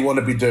really want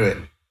to be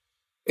doing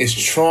is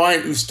try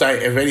and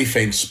stay of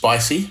anything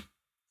spicy.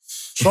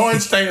 Try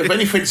and stay of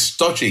anything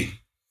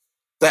stodgy.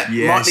 That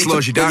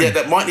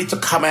might need to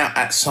come out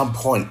at some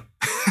point.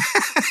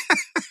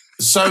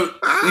 So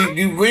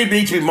you really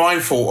need to be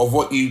mindful of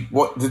what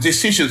the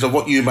decisions of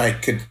what you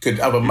make could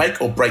either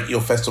make or break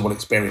your festival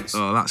experience.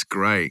 Oh, that's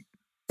great.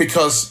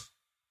 Because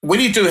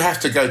when you do have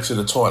to go to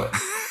the toilet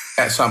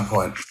at some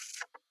point,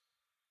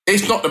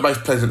 it's not the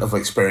most pleasant of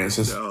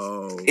experiences.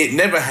 No. It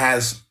never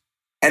has,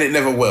 and it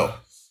never will.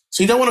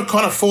 So you don't want to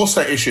kind of force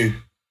that issue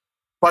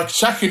by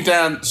chucking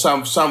down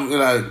some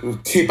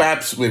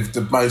kebabs with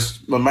the most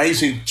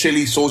amazing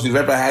chili sauce you've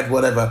ever had,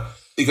 whatever.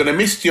 You're going to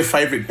miss your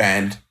favourite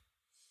band.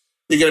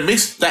 You're going to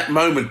miss that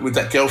moment with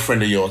that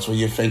girlfriend of yours where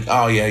you think,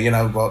 oh, yeah, you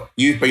know what?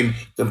 You've been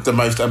the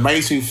most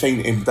amazing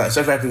thing that's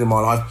ever happened in my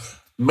life.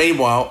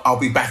 Meanwhile, I'll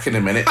be back in a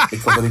minute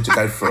because I need to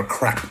go for a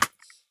crap.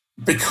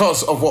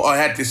 Because of what I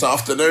had this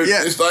afternoon.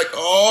 Yeah. It's like,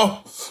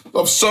 oh,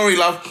 I'm sorry,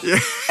 love. Yeah.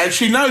 And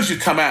she knows you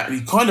come out and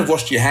you kind of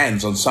washed your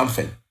hands on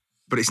something.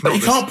 But it's not. But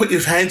you can't put your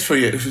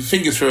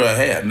fingers through her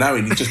hair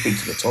knowing you've just been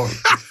to the toilet.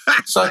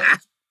 So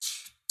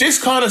this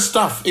kind of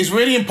stuff is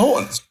really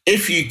important.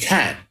 If you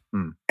can,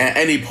 at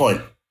any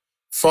point,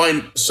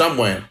 find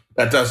somewhere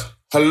that does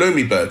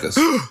halloumi burgers.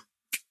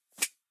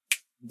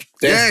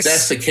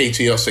 That's the key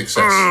to your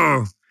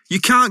success. You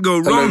can't go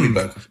wrong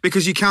burger.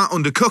 Because you can't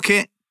undercook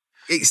it.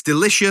 It's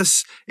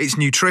delicious. It's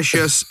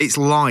nutritious. It's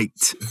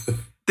light.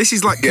 This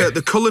is like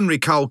the culinary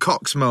Carl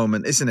Cox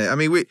moment, isn't it? I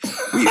mean, we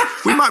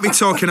might be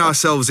talking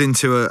ourselves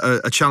into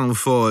a Channel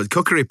 4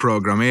 cookery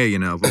programme here,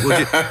 but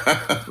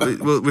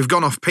we've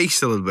gone off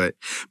piste a little bit.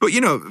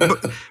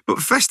 But, but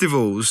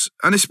festivals,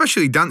 and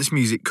especially dance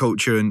music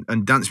culture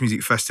and dance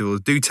music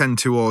festivals, do tend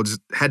towards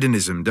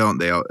hedonism, don't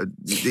they?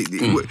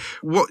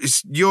 What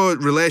is your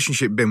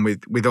relationship been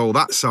with all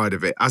that side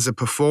of it as a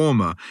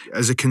performer,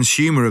 as a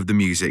consumer of the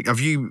music? Have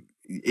you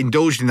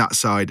indulged in that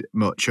side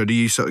much, or do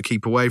you sort of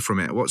keep away from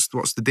it? What's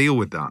the deal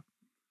with that?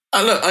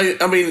 Look,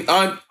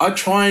 I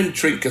try and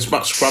drink as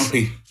much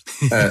scrumpy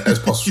as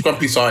possible.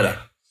 Scrumpy cider.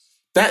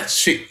 That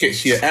shit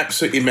gets you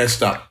absolutely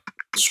messed up.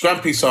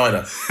 Scrumpy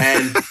cider.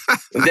 And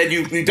then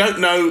you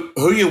don't know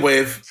who you're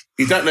with,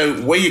 you don't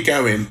know where you're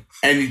going,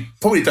 and you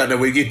probably don't know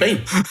where you've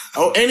been.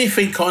 Or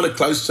anything kind of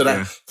close to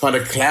that kind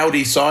of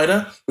cloudy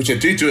cider, which I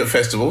do at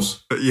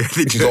festivals,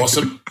 which is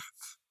awesome.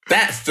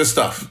 That's the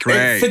stuff.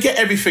 Great. Forget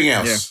everything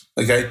else,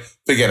 okay?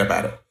 Forget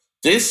about it.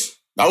 This,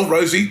 old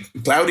rosy,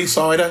 cloudy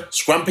cider,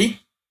 scrumpy,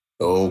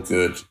 all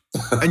good.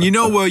 And you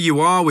know where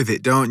you are with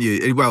it, don't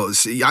you? Well,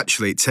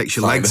 it takes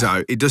your legs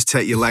out. It does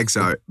take your legs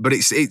out. But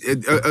it's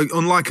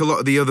unlike a lot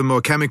of the other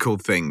more chemical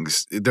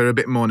things, they're a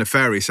bit more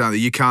nefarious, aren't they?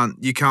 You can't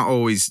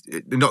always,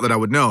 not that I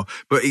would know,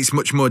 but it's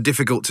much more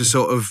difficult to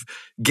sort of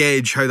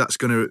gauge how that's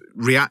going to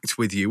react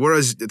with you.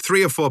 Whereas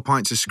 3 or 4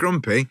 pints of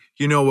scrumpy,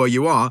 you know where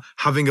you are.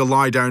 Having a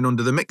lie down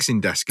under the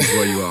mixing desk is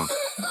where you are.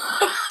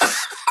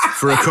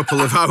 for a couple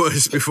of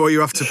hours before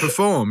you have to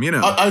perform, you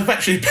know. I've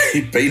actually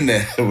been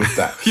there with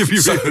that.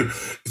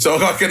 So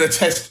I can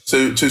attest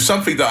to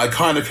something that I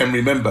kind of can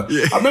remember.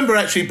 Yeah. I remember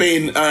actually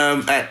being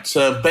at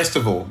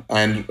Festival,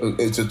 and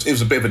it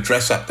was a bit of a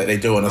dress up that they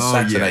do on a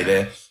Saturday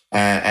there,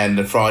 and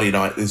the Friday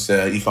night is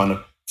you kind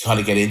of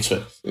get into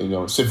it, you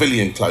know,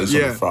 civilian clothes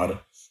on the Friday.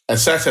 And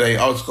Saturday,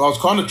 I was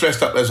kind of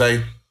dressed up as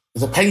a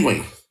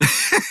penguin.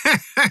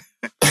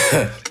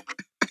 I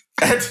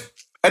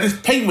had this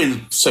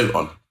penguin suit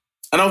on.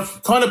 And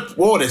I've kind of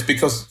wore this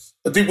because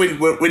I didn't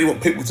really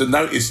want people to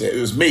notice that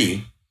it was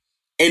me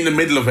in the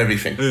middle of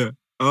everything. Yeah.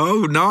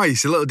 Oh,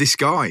 nice. A little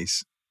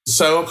disguise.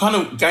 So I'm kind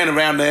of going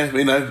around there,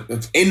 you know,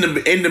 in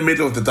the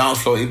middle of the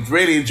dance floor,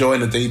 really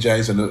enjoying the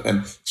DJs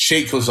and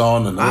Chic was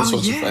on and all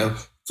sorts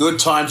of good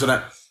times and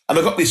that. And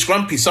I got my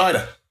scrumpy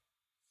cider.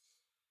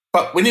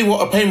 But when you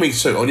want a penguin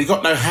suit on, you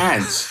got no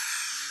hands.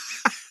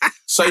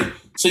 so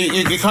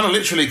you kind of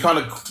literally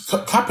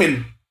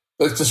cupping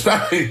the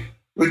scrumpy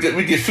with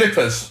your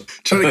flippers.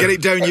 Trying to get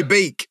it down your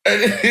beak.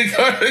 and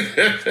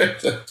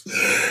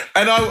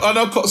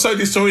I got so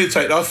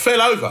disorientated, I fell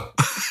over.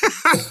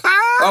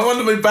 I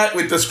wanted to be back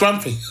with the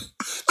scrumpy,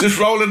 just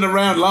rolling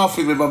around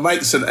laughing with my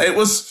mates. And it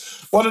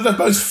was one of the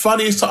most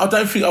funniest times. I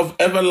don't think I've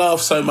ever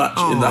laughed so much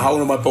in the whole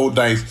of my bald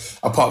days,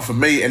 apart from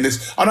me and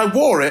this. And I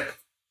wore it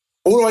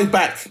all the way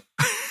back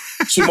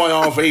to my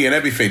RV and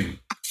everything.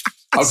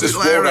 I just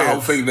wore the whole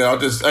thing there. And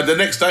the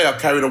next day I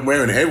carried on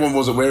wearing it. Everyone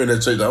wasn't wearing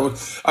it too.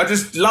 I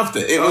just loved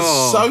it. It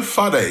was so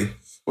funny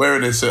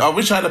wearing this suit. I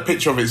wish I had a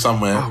picture of it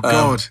somewhere. Oh,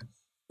 God.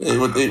 He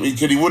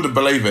wouldn't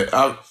believe it.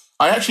 I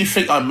actually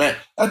think I met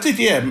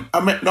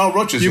Noel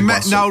Rodgers. You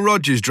met Noel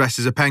Rodgers dressed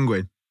as a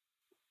penguin?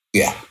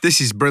 Yeah.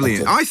 This is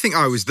brilliant. I think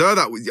I was there.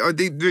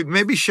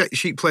 Maybe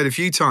Chic played a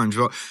few times,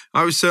 but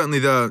I was certainly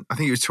there. I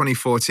think it was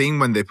 2014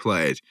 when they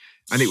played.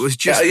 And it was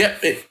just...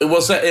 it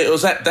was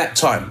at that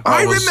time.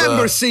 I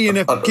remember seeing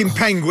a fucking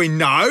penguin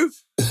now.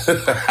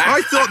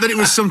 I thought that it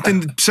was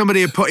something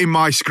somebody had put in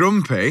my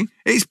scrumpy.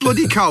 It's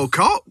bloody Carl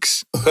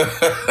Cox.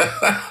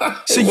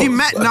 So you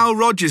met Noel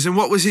Rodgers, and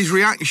what was his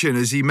reaction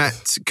as he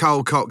met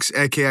Carl Cox,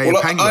 a.k.a.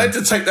 a penguin? I had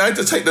to take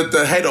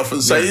the head off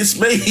and say, it's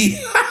me.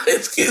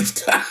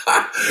 It's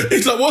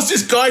like, what's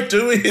this guy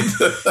doing?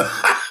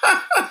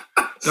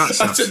 I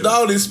said,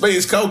 no, it's me,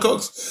 it's Carl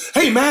Cox.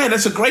 Hey, man,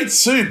 that's a great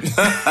suit.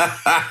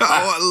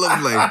 Oh, what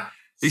lovely.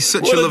 He's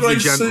such a lovely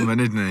gentleman,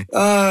 isn't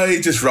he?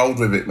 He just rolled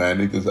with it, man.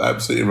 He just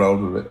absolutely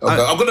rolled with it.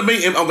 I'm going to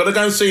meet him. I'm going to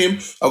go and see him.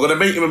 I'm going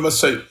to meet him in my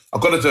suit.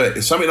 I've got to do it.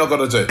 It's something I've got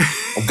to do.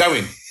 I'm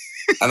going.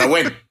 And I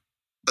went.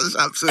 That's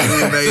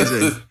absolutely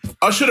amazing.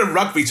 I should have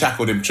rugby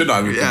tackled him, shouldn't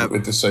I,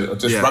 with the suit? I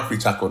just rugby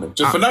tackled him.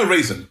 Just for no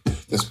reason.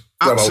 Just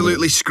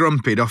absolutely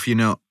scrumpied off your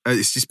nut.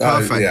 It's just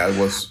perfect. Yeah, it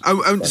was.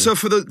 So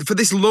for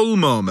this lull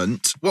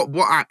moment,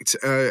 what act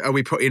are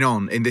we putting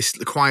on in this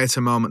quieter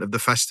moment of the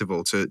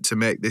festival to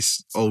make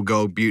this all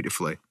go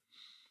beautifully?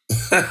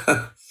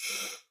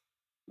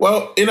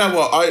 Well, you know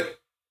what? I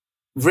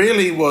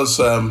really was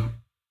kind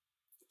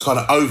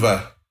of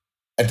over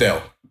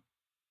Adele.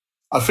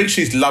 I think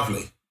she's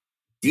lovely,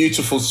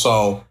 beautiful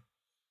soul.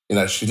 You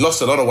know, she's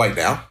lost a lot of weight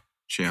now.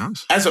 She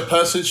has. As a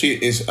person, she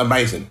is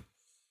amazing.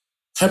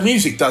 Her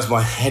music does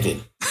my head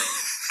in.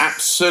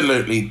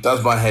 Absolutely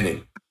does my head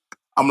in.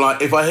 I'm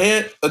like, if I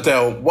hear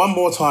Adele one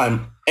more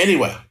time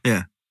anywhere,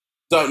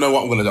 don't know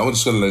what I'm going to do. I'm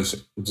just going to lose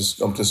it.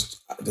 I'm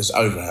just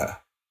over her.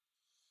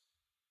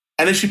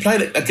 And then she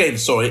played it again.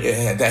 Sorry,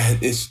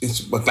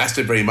 it's my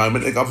Glastonbury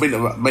moment. I've been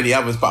to many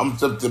others, but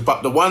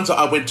the ones that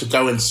I went to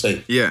go and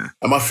see. Yeah.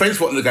 And my friends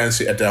wanted to go and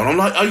see Adele. And I'm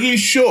like, are you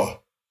sure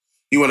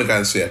you want to go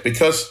and see her?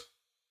 Because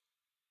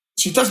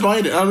she does my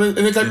head in. And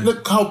they go,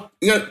 look, Carl,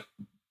 you know,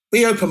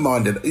 be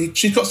open-minded.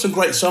 She's got some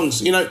great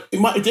songs. You know, it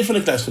might be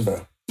different at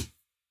Glastonbury.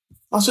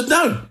 I said,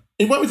 no,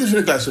 it won't be different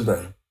at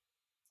Glastonbury.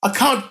 I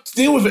can't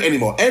deal with it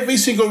anymore. Every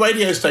single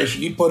radio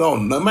station you put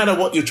on, no matter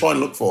what you're trying to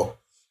look for,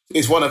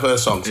 is one of her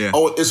songs. Yeah.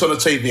 Or it's on a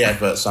TV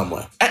advert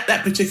somewhere. At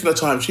that particular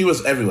time, she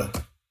was everywhere.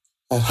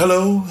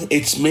 Hello,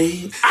 it's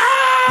me.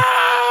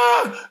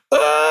 I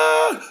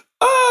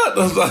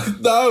was like,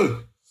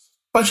 no.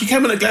 But she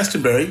came in at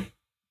Glastonbury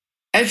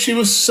and she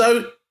was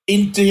so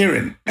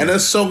endearing and her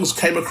songs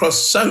came across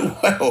so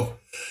well.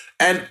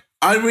 And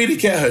I really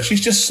get her.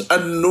 She's just a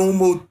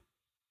normal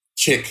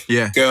chick,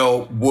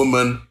 girl,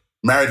 woman,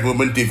 married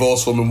woman,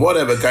 divorced woman,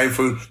 whatever, going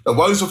through the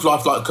woes of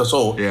life like us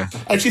all. Yeah.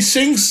 And she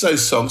sings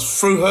those songs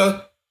through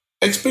her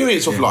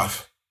experience of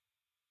life,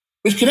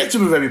 which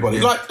connected with everybody.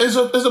 Yeah. Like, there's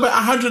about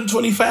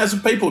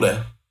 120,000 people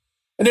there.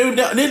 And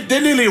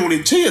they're nearly all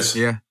in tears.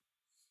 Yeah.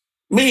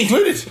 Me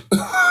included.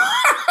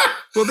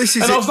 Well, this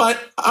is I was like,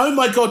 oh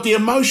my God, the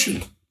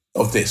emotion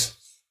of this.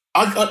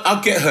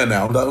 I'll get her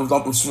now.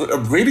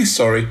 I'm really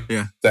sorry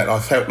that I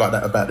felt like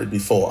that about it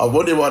before. I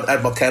wanted to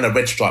add my can of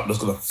Red Stripe. I was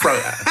going to throw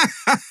it at her.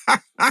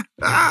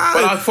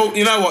 But I thought,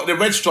 you know what, the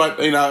Red Stripe,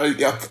 you know,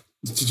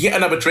 to get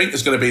another drink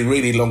is going to be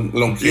really long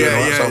queue.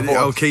 Yeah, so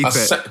I'll keep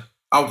it.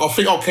 I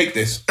think I'll keep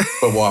this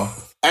for a while.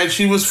 And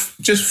she was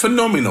just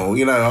phenomenal.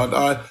 You know,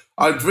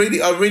 I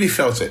really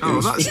felt it.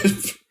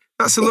 Oh,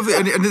 That's a lovely,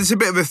 and there's a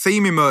bit of a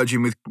theme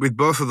emerging with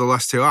both of the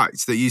last two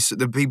acts, that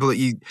the people that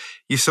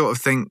you sort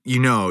of think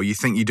you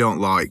think you don't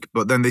like,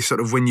 but then they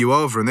sort of win you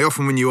over, and they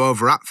often win you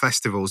over at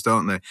festivals,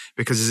 don't they?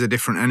 Because there's a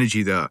different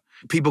energy there.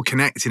 People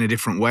connect in a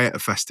different way at a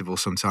festival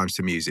sometimes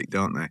to music,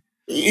 don't they?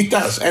 It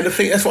does, and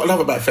that's what I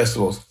love about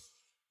festivals.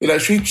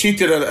 She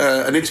did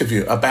an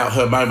interview about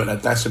her moment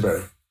at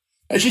Glastonbury,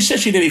 and she said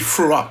she nearly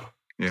threw up.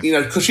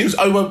 Yeah. Because she was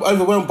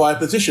overwhelmed by her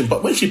position,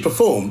 but when she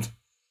performed,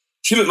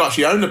 she looked like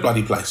she owned the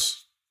bloody place.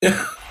 Yeah.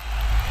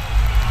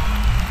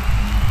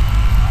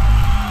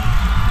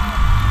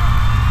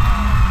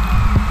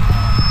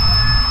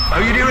 How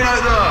are you doing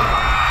out there?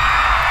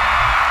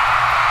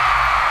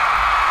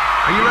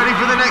 Are you ready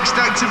for the next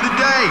act of the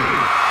day?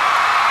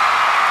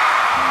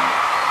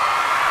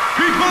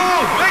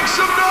 People, make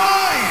some noise!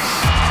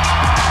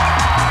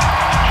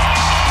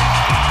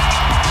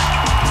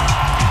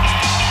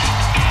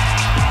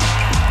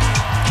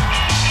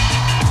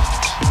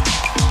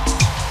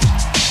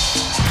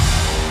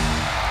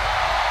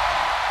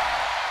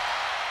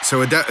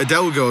 So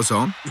Adele goes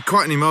on.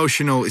 Quite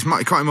emotional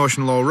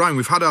all round.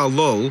 We've had our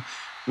lull.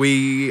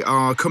 We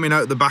are coming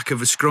out the back of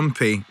a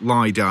scrumpy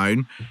lie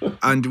down,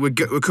 and we're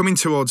coming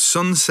towards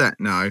sunset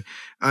now.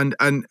 And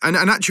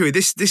actually,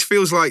 this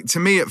feels like, to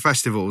me at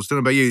festivals, don't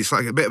know about you, it's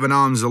like a bit of an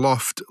arms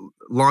aloft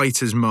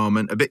lighters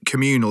moment, a bit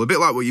communal, a bit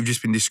like what you've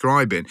just been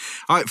describing.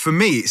 For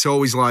me, it's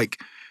always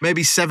like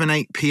maybe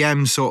 7-8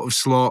 p.m. sort of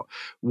slot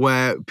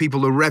where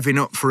people are revving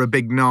up for a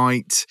big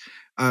night.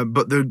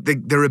 But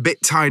they're a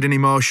bit tired and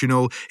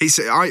emotional.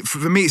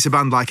 For me, it's a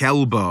band like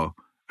Elbow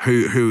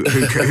who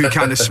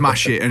kind of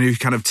smash it and who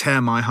kind of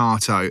tear my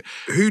heart out.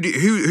 Who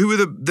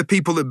are the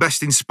people that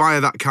best inspire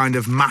that kind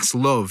of mass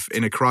love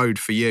in a crowd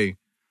for you?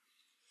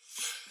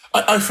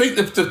 I think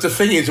the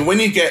thing is, when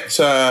you get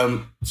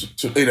to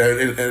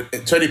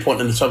turning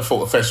point in the Sub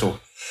Thought Festival,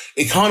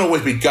 it can't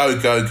always be go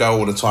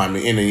all the time.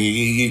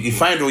 You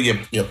find all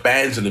your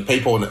bands and the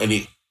people, and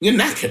you're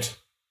knackered.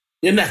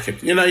 You're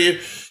knackered.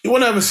 You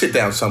want to have a sit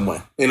down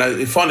somewhere.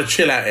 You find a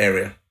chill out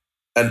area,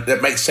 and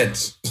that makes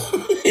sense.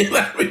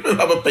 With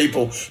other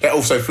people that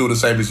also feel the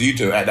same as you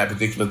do at that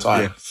particular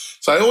time. Yeah.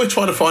 So I always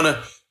try to find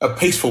a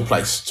peaceful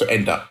place to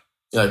end up.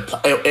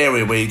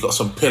 Area where you've got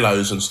some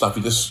pillows and stuff.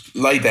 You just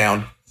lay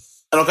down,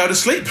 and I'll go to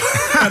sleep.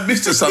 I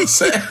miss the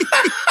sunset.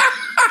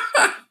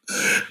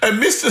 And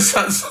miss the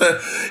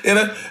sunset.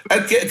 And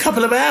get a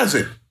couple of hours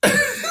in.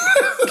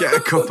 Get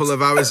a couple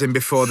of hours in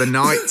before the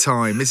night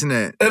time, isn't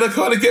it? And I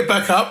kind of get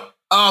back up.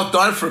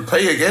 Dive for a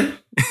pee again.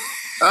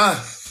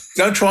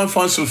 Go try and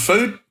find some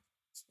food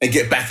and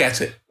get back at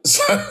it.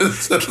 Back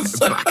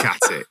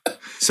at it.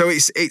 So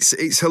it's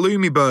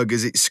halloumi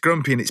burgers, it's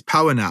scrumpy, and it's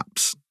power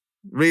naps.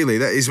 Really,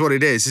 that is what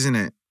it is, isn't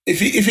it?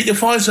 If you can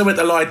find somewhere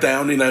to lie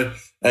down,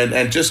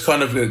 and just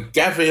kind of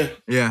gather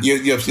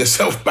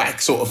yourself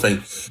back, sort of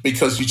thing,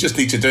 because you just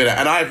need to do that.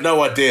 And I have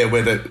no idea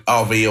where the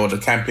RV or the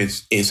camp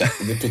is at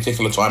the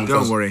particular time.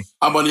 Don't worry.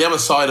 I'm on the other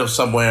side of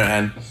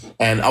somewhere,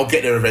 and I'll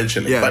get there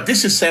eventually. Yeah. But it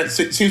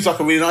seems like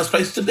a really nice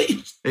place to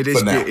be. It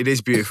is. It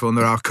is beautiful, and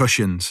there are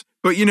cushions.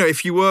 But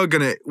if you were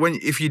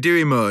if you do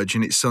emerge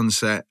and it's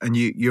sunset, and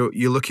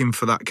you're looking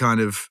for that kind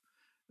of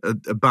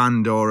a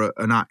band or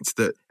an act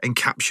that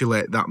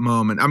encapsulate that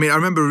moment. I mean, I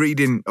remember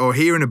reading or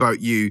hearing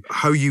about you,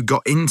 how you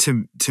got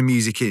into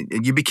music.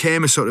 You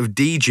became a sort of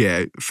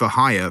DJ for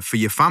hire for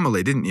your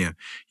family, didn't you?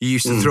 You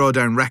used to throw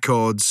down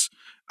records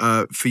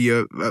for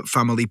your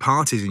family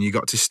parties, and you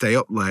got to stay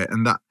up late,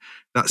 and that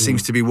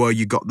seems to be where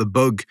you got the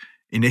bug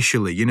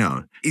initially,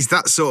 Is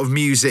that sort of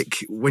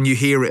music, when you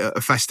hear it at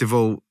a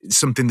festival,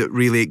 something that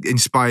really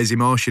inspires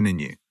emotion in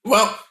you?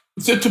 Well,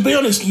 to be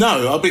honest,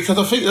 no, because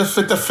I think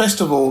the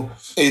festival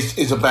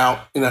is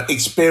about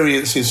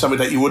experiencing something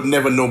that you would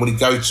never normally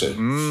go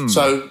to.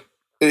 So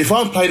if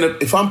I'm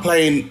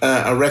playing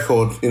a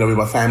record, with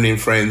my family and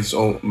friends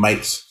or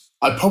mates,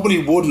 I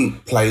probably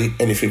wouldn't play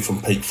anything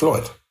from Pink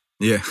Floyd.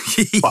 Yeah,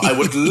 but I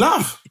would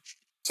love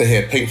to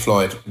hear Pink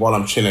Floyd while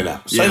I'm chilling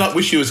out. Say like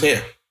 "Wish You Was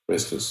Here," for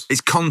instance.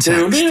 It's context,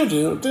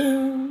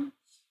 and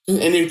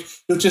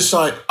you're just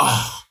like,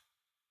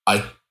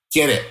 I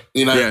get it.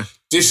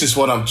 This is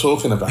what I'm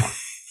talking about.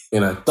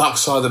 Dark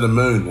Side of the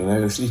Moon.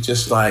 It's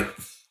just like,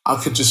 I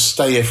could just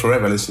stay here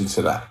forever listening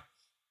to that.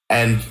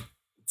 And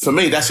for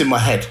me, that's in my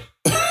head.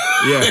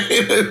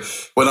 Yeah.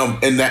 When I'm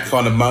in that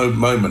kind of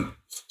moment.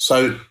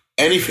 So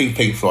anything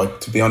Pink Floyd,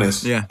 to be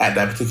honest, at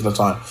that particular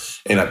time,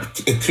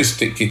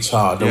 acoustic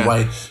guitar, the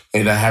way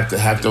they have to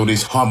have all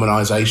these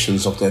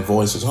harmonizations of their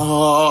voices.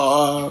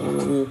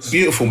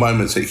 Beautiful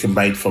moments that you can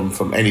make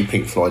from any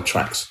Pink Floyd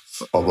tracks.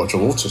 Or Roger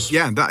Waters.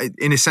 Yeah, that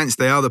in a sense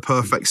they are the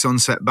perfect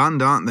sunset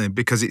band, aren't they?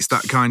 Because it's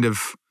that kind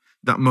of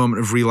that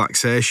moment of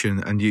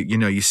relaxation, and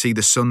you see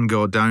the sun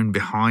go down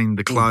behind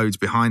the clouds,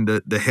 behind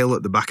the hill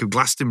at the back of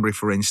Glastonbury,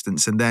 for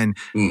instance, and then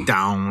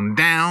down,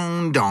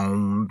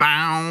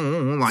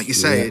 bow, like you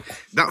say,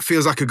 that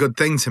feels like a good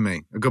thing to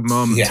me, a good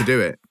moment to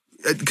do it.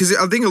 Because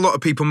I think a lot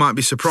of people might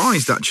be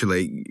surprised,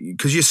 actually,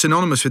 because you're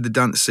synonymous with the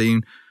dance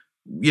scene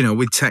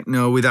with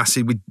techno, with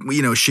acid, with,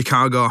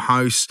 Chicago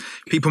house.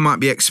 People might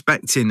be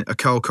expecting a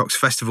Carl Cox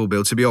Festival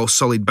bill to be all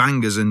solid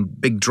bangers and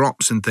big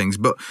drops and things,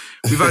 but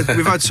we've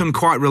had some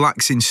quite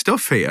relaxing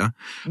stuff here.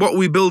 What are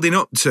we building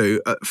up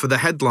to for the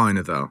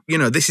headliner, though?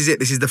 This is it.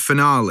 This is the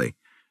finale.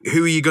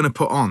 Who are you going to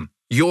put on?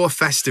 Your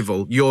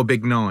festival, your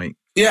big night.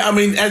 Yeah, I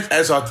mean,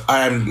 as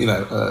I am,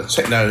 a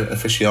techno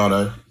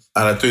aficionado,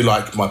 and I do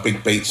like my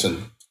big beats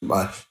and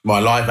my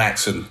live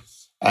acts and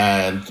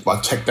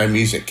my techno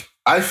music.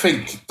 I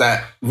think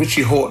that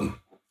Richie Hawtin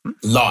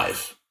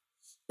live,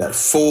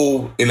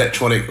 full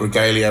electronic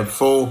regalia,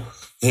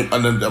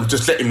 and then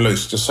just let him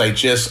loose.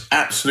 Just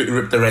absolutely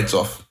rip their heads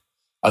off.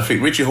 I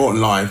think Richie Hawtin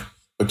live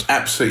would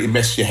absolutely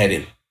mess your head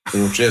in.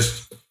 He'll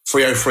just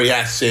 303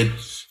 acid,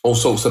 all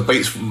sorts of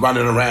beats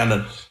running around,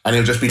 and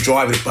he'll just be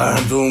driving it,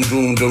 boom,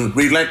 boom, boom, boom,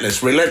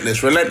 relentless,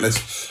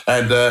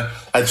 and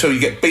until you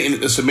get beaten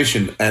into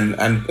submission, and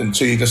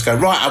until you just go,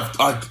 right,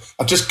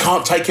 I just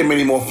can't take him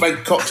anymore. Thank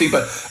Coxie,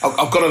 but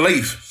I've got to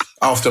leave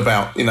after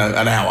about an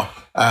hour.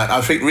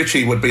 I think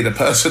Richie would be the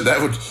person that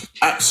would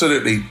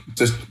absolutely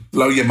just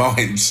blow your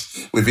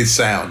minds with his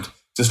sound.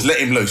 Just let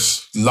him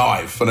loose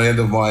live for the end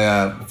of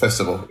my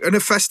festival. And a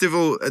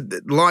festival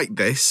like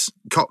this,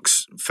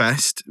 Cox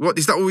Fest,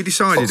 is that what we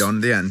decided on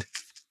in the end?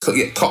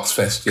 Yeah, Cox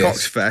Fest, yes.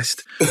 Cox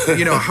Fest.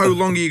 How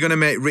long are you going to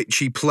make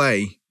Richie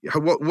play?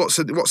 What's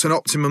an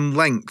optimum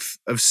length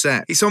of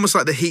set? It's almost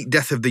like the heat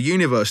death of the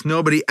universe.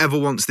 Nobody ever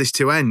wants this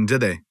to end, do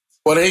they?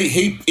 Well,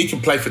 he can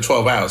play for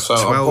 12 hours, so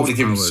I'll probably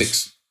give him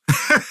 6.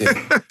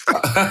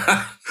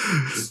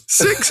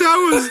 6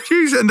 hours,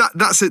 jeez, and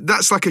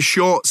that's like a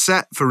short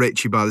set for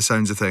Richie by the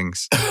sounds of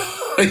things.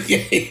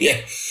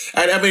 yeah.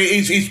 And I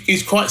mean,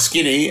 he's quite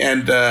skinny,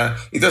 and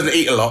he doesn't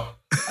eat a lot.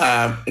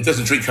 He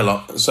doesn't drink a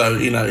lot, so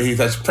he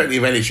has plenty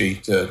of energy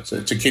to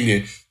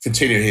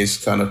continue his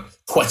kind of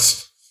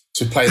quest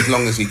to play as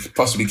long as he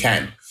possibly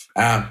can.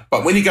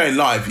 But when you're going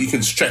live, you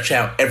can stretch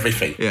out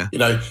everything. Yeah.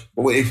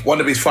 If one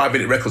of his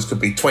 5-minute records could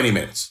be 20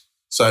 minutes.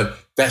 So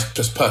that's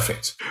just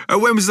perfect.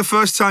 When was the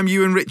first time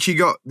you and Richie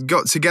got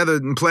together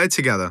and played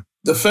together?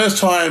 The first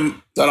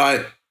time that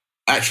I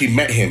actually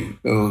met him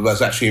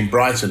was actually in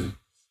Brighton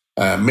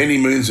many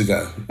moons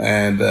ago.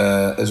 And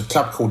there's a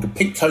club called the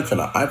Pink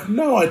Coconut. I have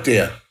no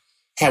idea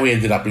how he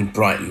ended up in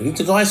Brighton.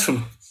 The guy's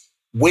from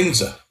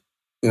Windsor,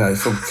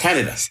 from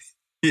Canada.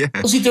 Yeah.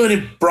 What's he doing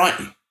in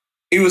Brighton?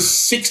 He was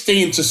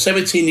 16 to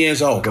 17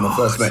 years old when I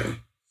first met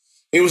him.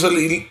 He was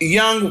a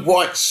young,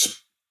 white,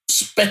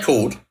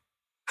 speckled,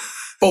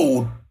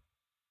 bald.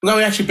 No,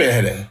 he actually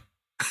bareheaded,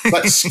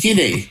 like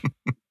skinny.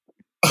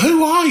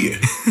 Who are you?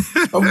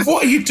 And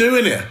what are you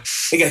doing here?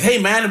 He goes, hey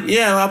man,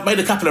 I've made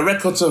a couple of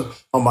records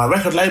on my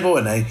record label,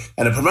 and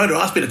the promoter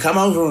asked me to come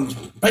over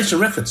and play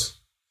some records.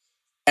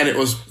 And it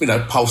was,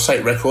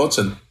 Pulsate Records,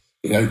 and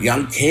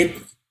young kid,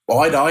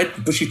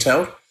 wide-eyed,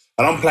 bushy-tailed,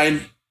 and I'm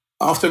playing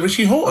after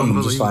Richie Hawtin.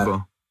 I'm just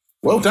like,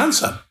 well done,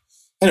 son.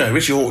 Anyway,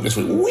 Richie Hawtin just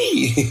went,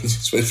 wee,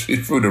 just went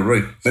through the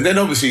roof. And then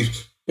obviously,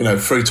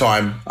 through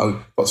time,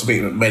 I've got to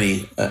meet at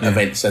many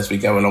events as we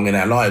go along in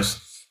our lives.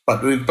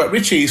 But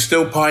Richie is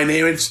still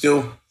pioneering,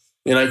 still,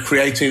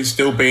 creating,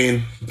 still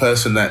being the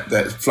person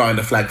that's flying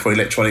the flag for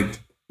electronic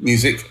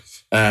music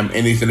in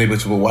his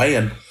inimitable way.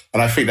 And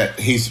I think that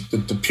he's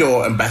the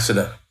pure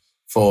ambassador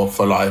for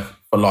live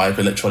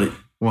electronic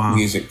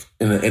music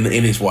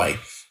in his way.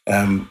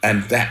 And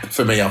that,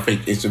 for me, I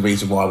think is the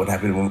reason why I would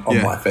have him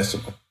on my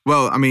festival.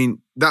 Well, I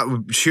mean, that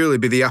would surely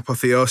be the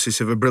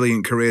apotheosis of a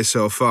brilliant career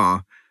so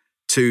far,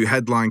 to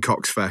headline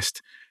Cox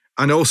Fest,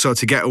 and also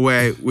to get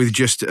away with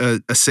just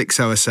a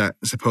 6-hour set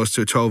as opposed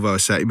to a 12-hour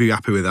set. You'd be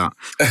happy with that.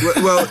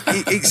 Well,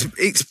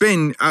 it's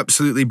been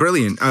absolutely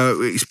brilliant.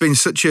 It's been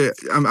such a...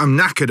 I'm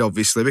knackered,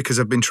 obviously, because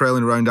I've been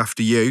trailing around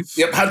after you.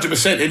 Yep,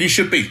 100%, and you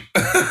should be.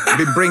 I've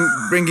been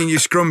bringing you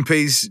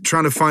scrumpies,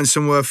 trying to find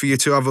somewhere for you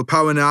to have a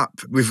power nap.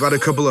 We've had a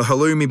couple of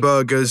halloumi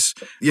burgers.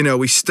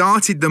 We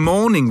started the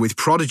morning with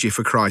Prodigy,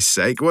 for Christ's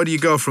sake. Where do you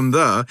go from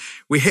there?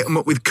 We hit them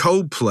up with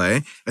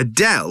Coldplay,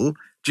 Adele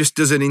just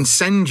does an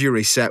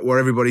incendiary set where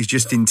everybody's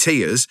just in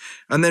tears,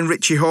 and then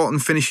Richie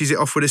Hawtin finishes it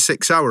off with a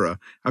 6-hourer.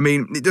 I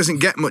mean, it doesn't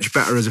get much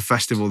better as a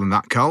festival than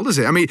that, Carl, does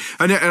it? I mean,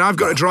 and I've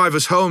got to drive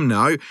us home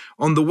now.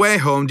 On the way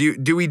home,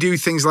 do we do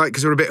things like,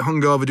 because we're a bit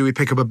hungover, do we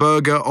pick up a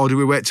burger, or do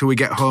we wait till we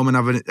get home and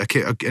have an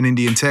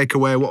Indian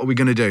takeaway? What are we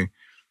going to do?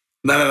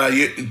 No.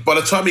 By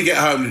the time you get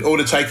home, all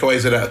the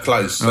takeaways are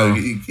closed. So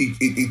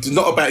it's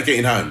not about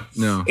getting home.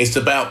 No. It's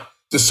about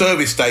the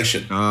service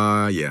station.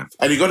 Yeah.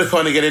 And you've got to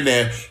kind of get in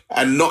there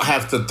and not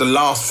have the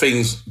last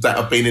things that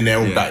have been in there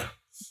all day.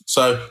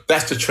 So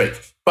that's the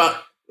trick.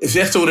 But if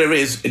that's all there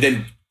is,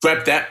 then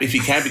grab that if you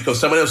can, because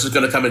someone else is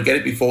going to come and get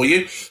it before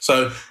you.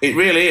 So it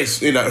really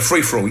is, a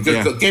free-for-all. You've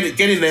got to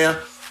get in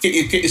there,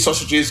 get your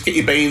sausages, get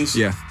your beans,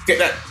 get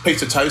that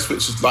piece of toast,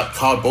 which is like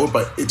cardboard,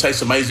 but it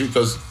tastes amazing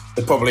because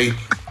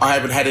I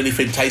haven't had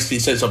anything tasty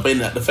since I've been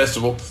at the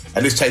festival,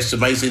 and this tastes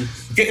amazing.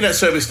 Get in that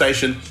service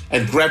station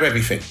and grab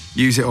everything.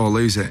 Use it or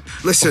lose it.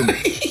 Listen,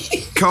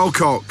 Carl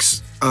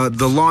Cox,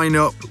 The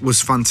lineup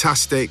was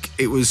fantastic.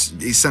 It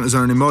sent us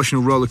on an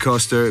emotional roller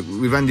coaster.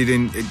 We've ended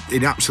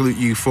in absolute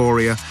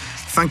euphoria.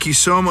 Thank you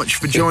so much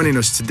for joining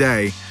us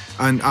today.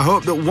 And I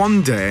hope that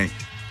one day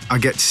I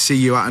get to see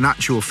you at an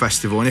actual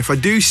festival. And if I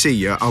do see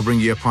you, I'll bring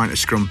you a pint of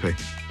scrumpy.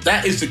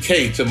 That is the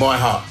key to my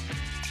heart.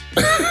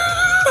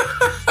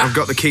 I've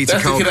got the key to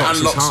Carl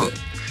Cox's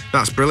heart.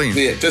 That's brilliant.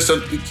 Yeah, just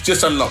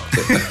unlocked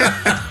it.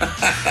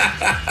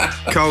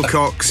 Carl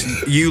Cox,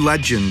 you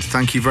legend.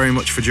 Thank you very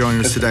much for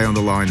joining us today on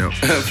The Lineup.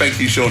 Thank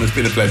you, Sean. It's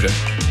been a pleasure.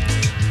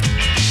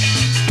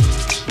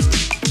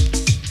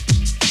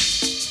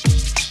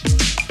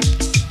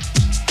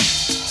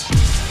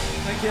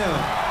 Thank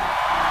you.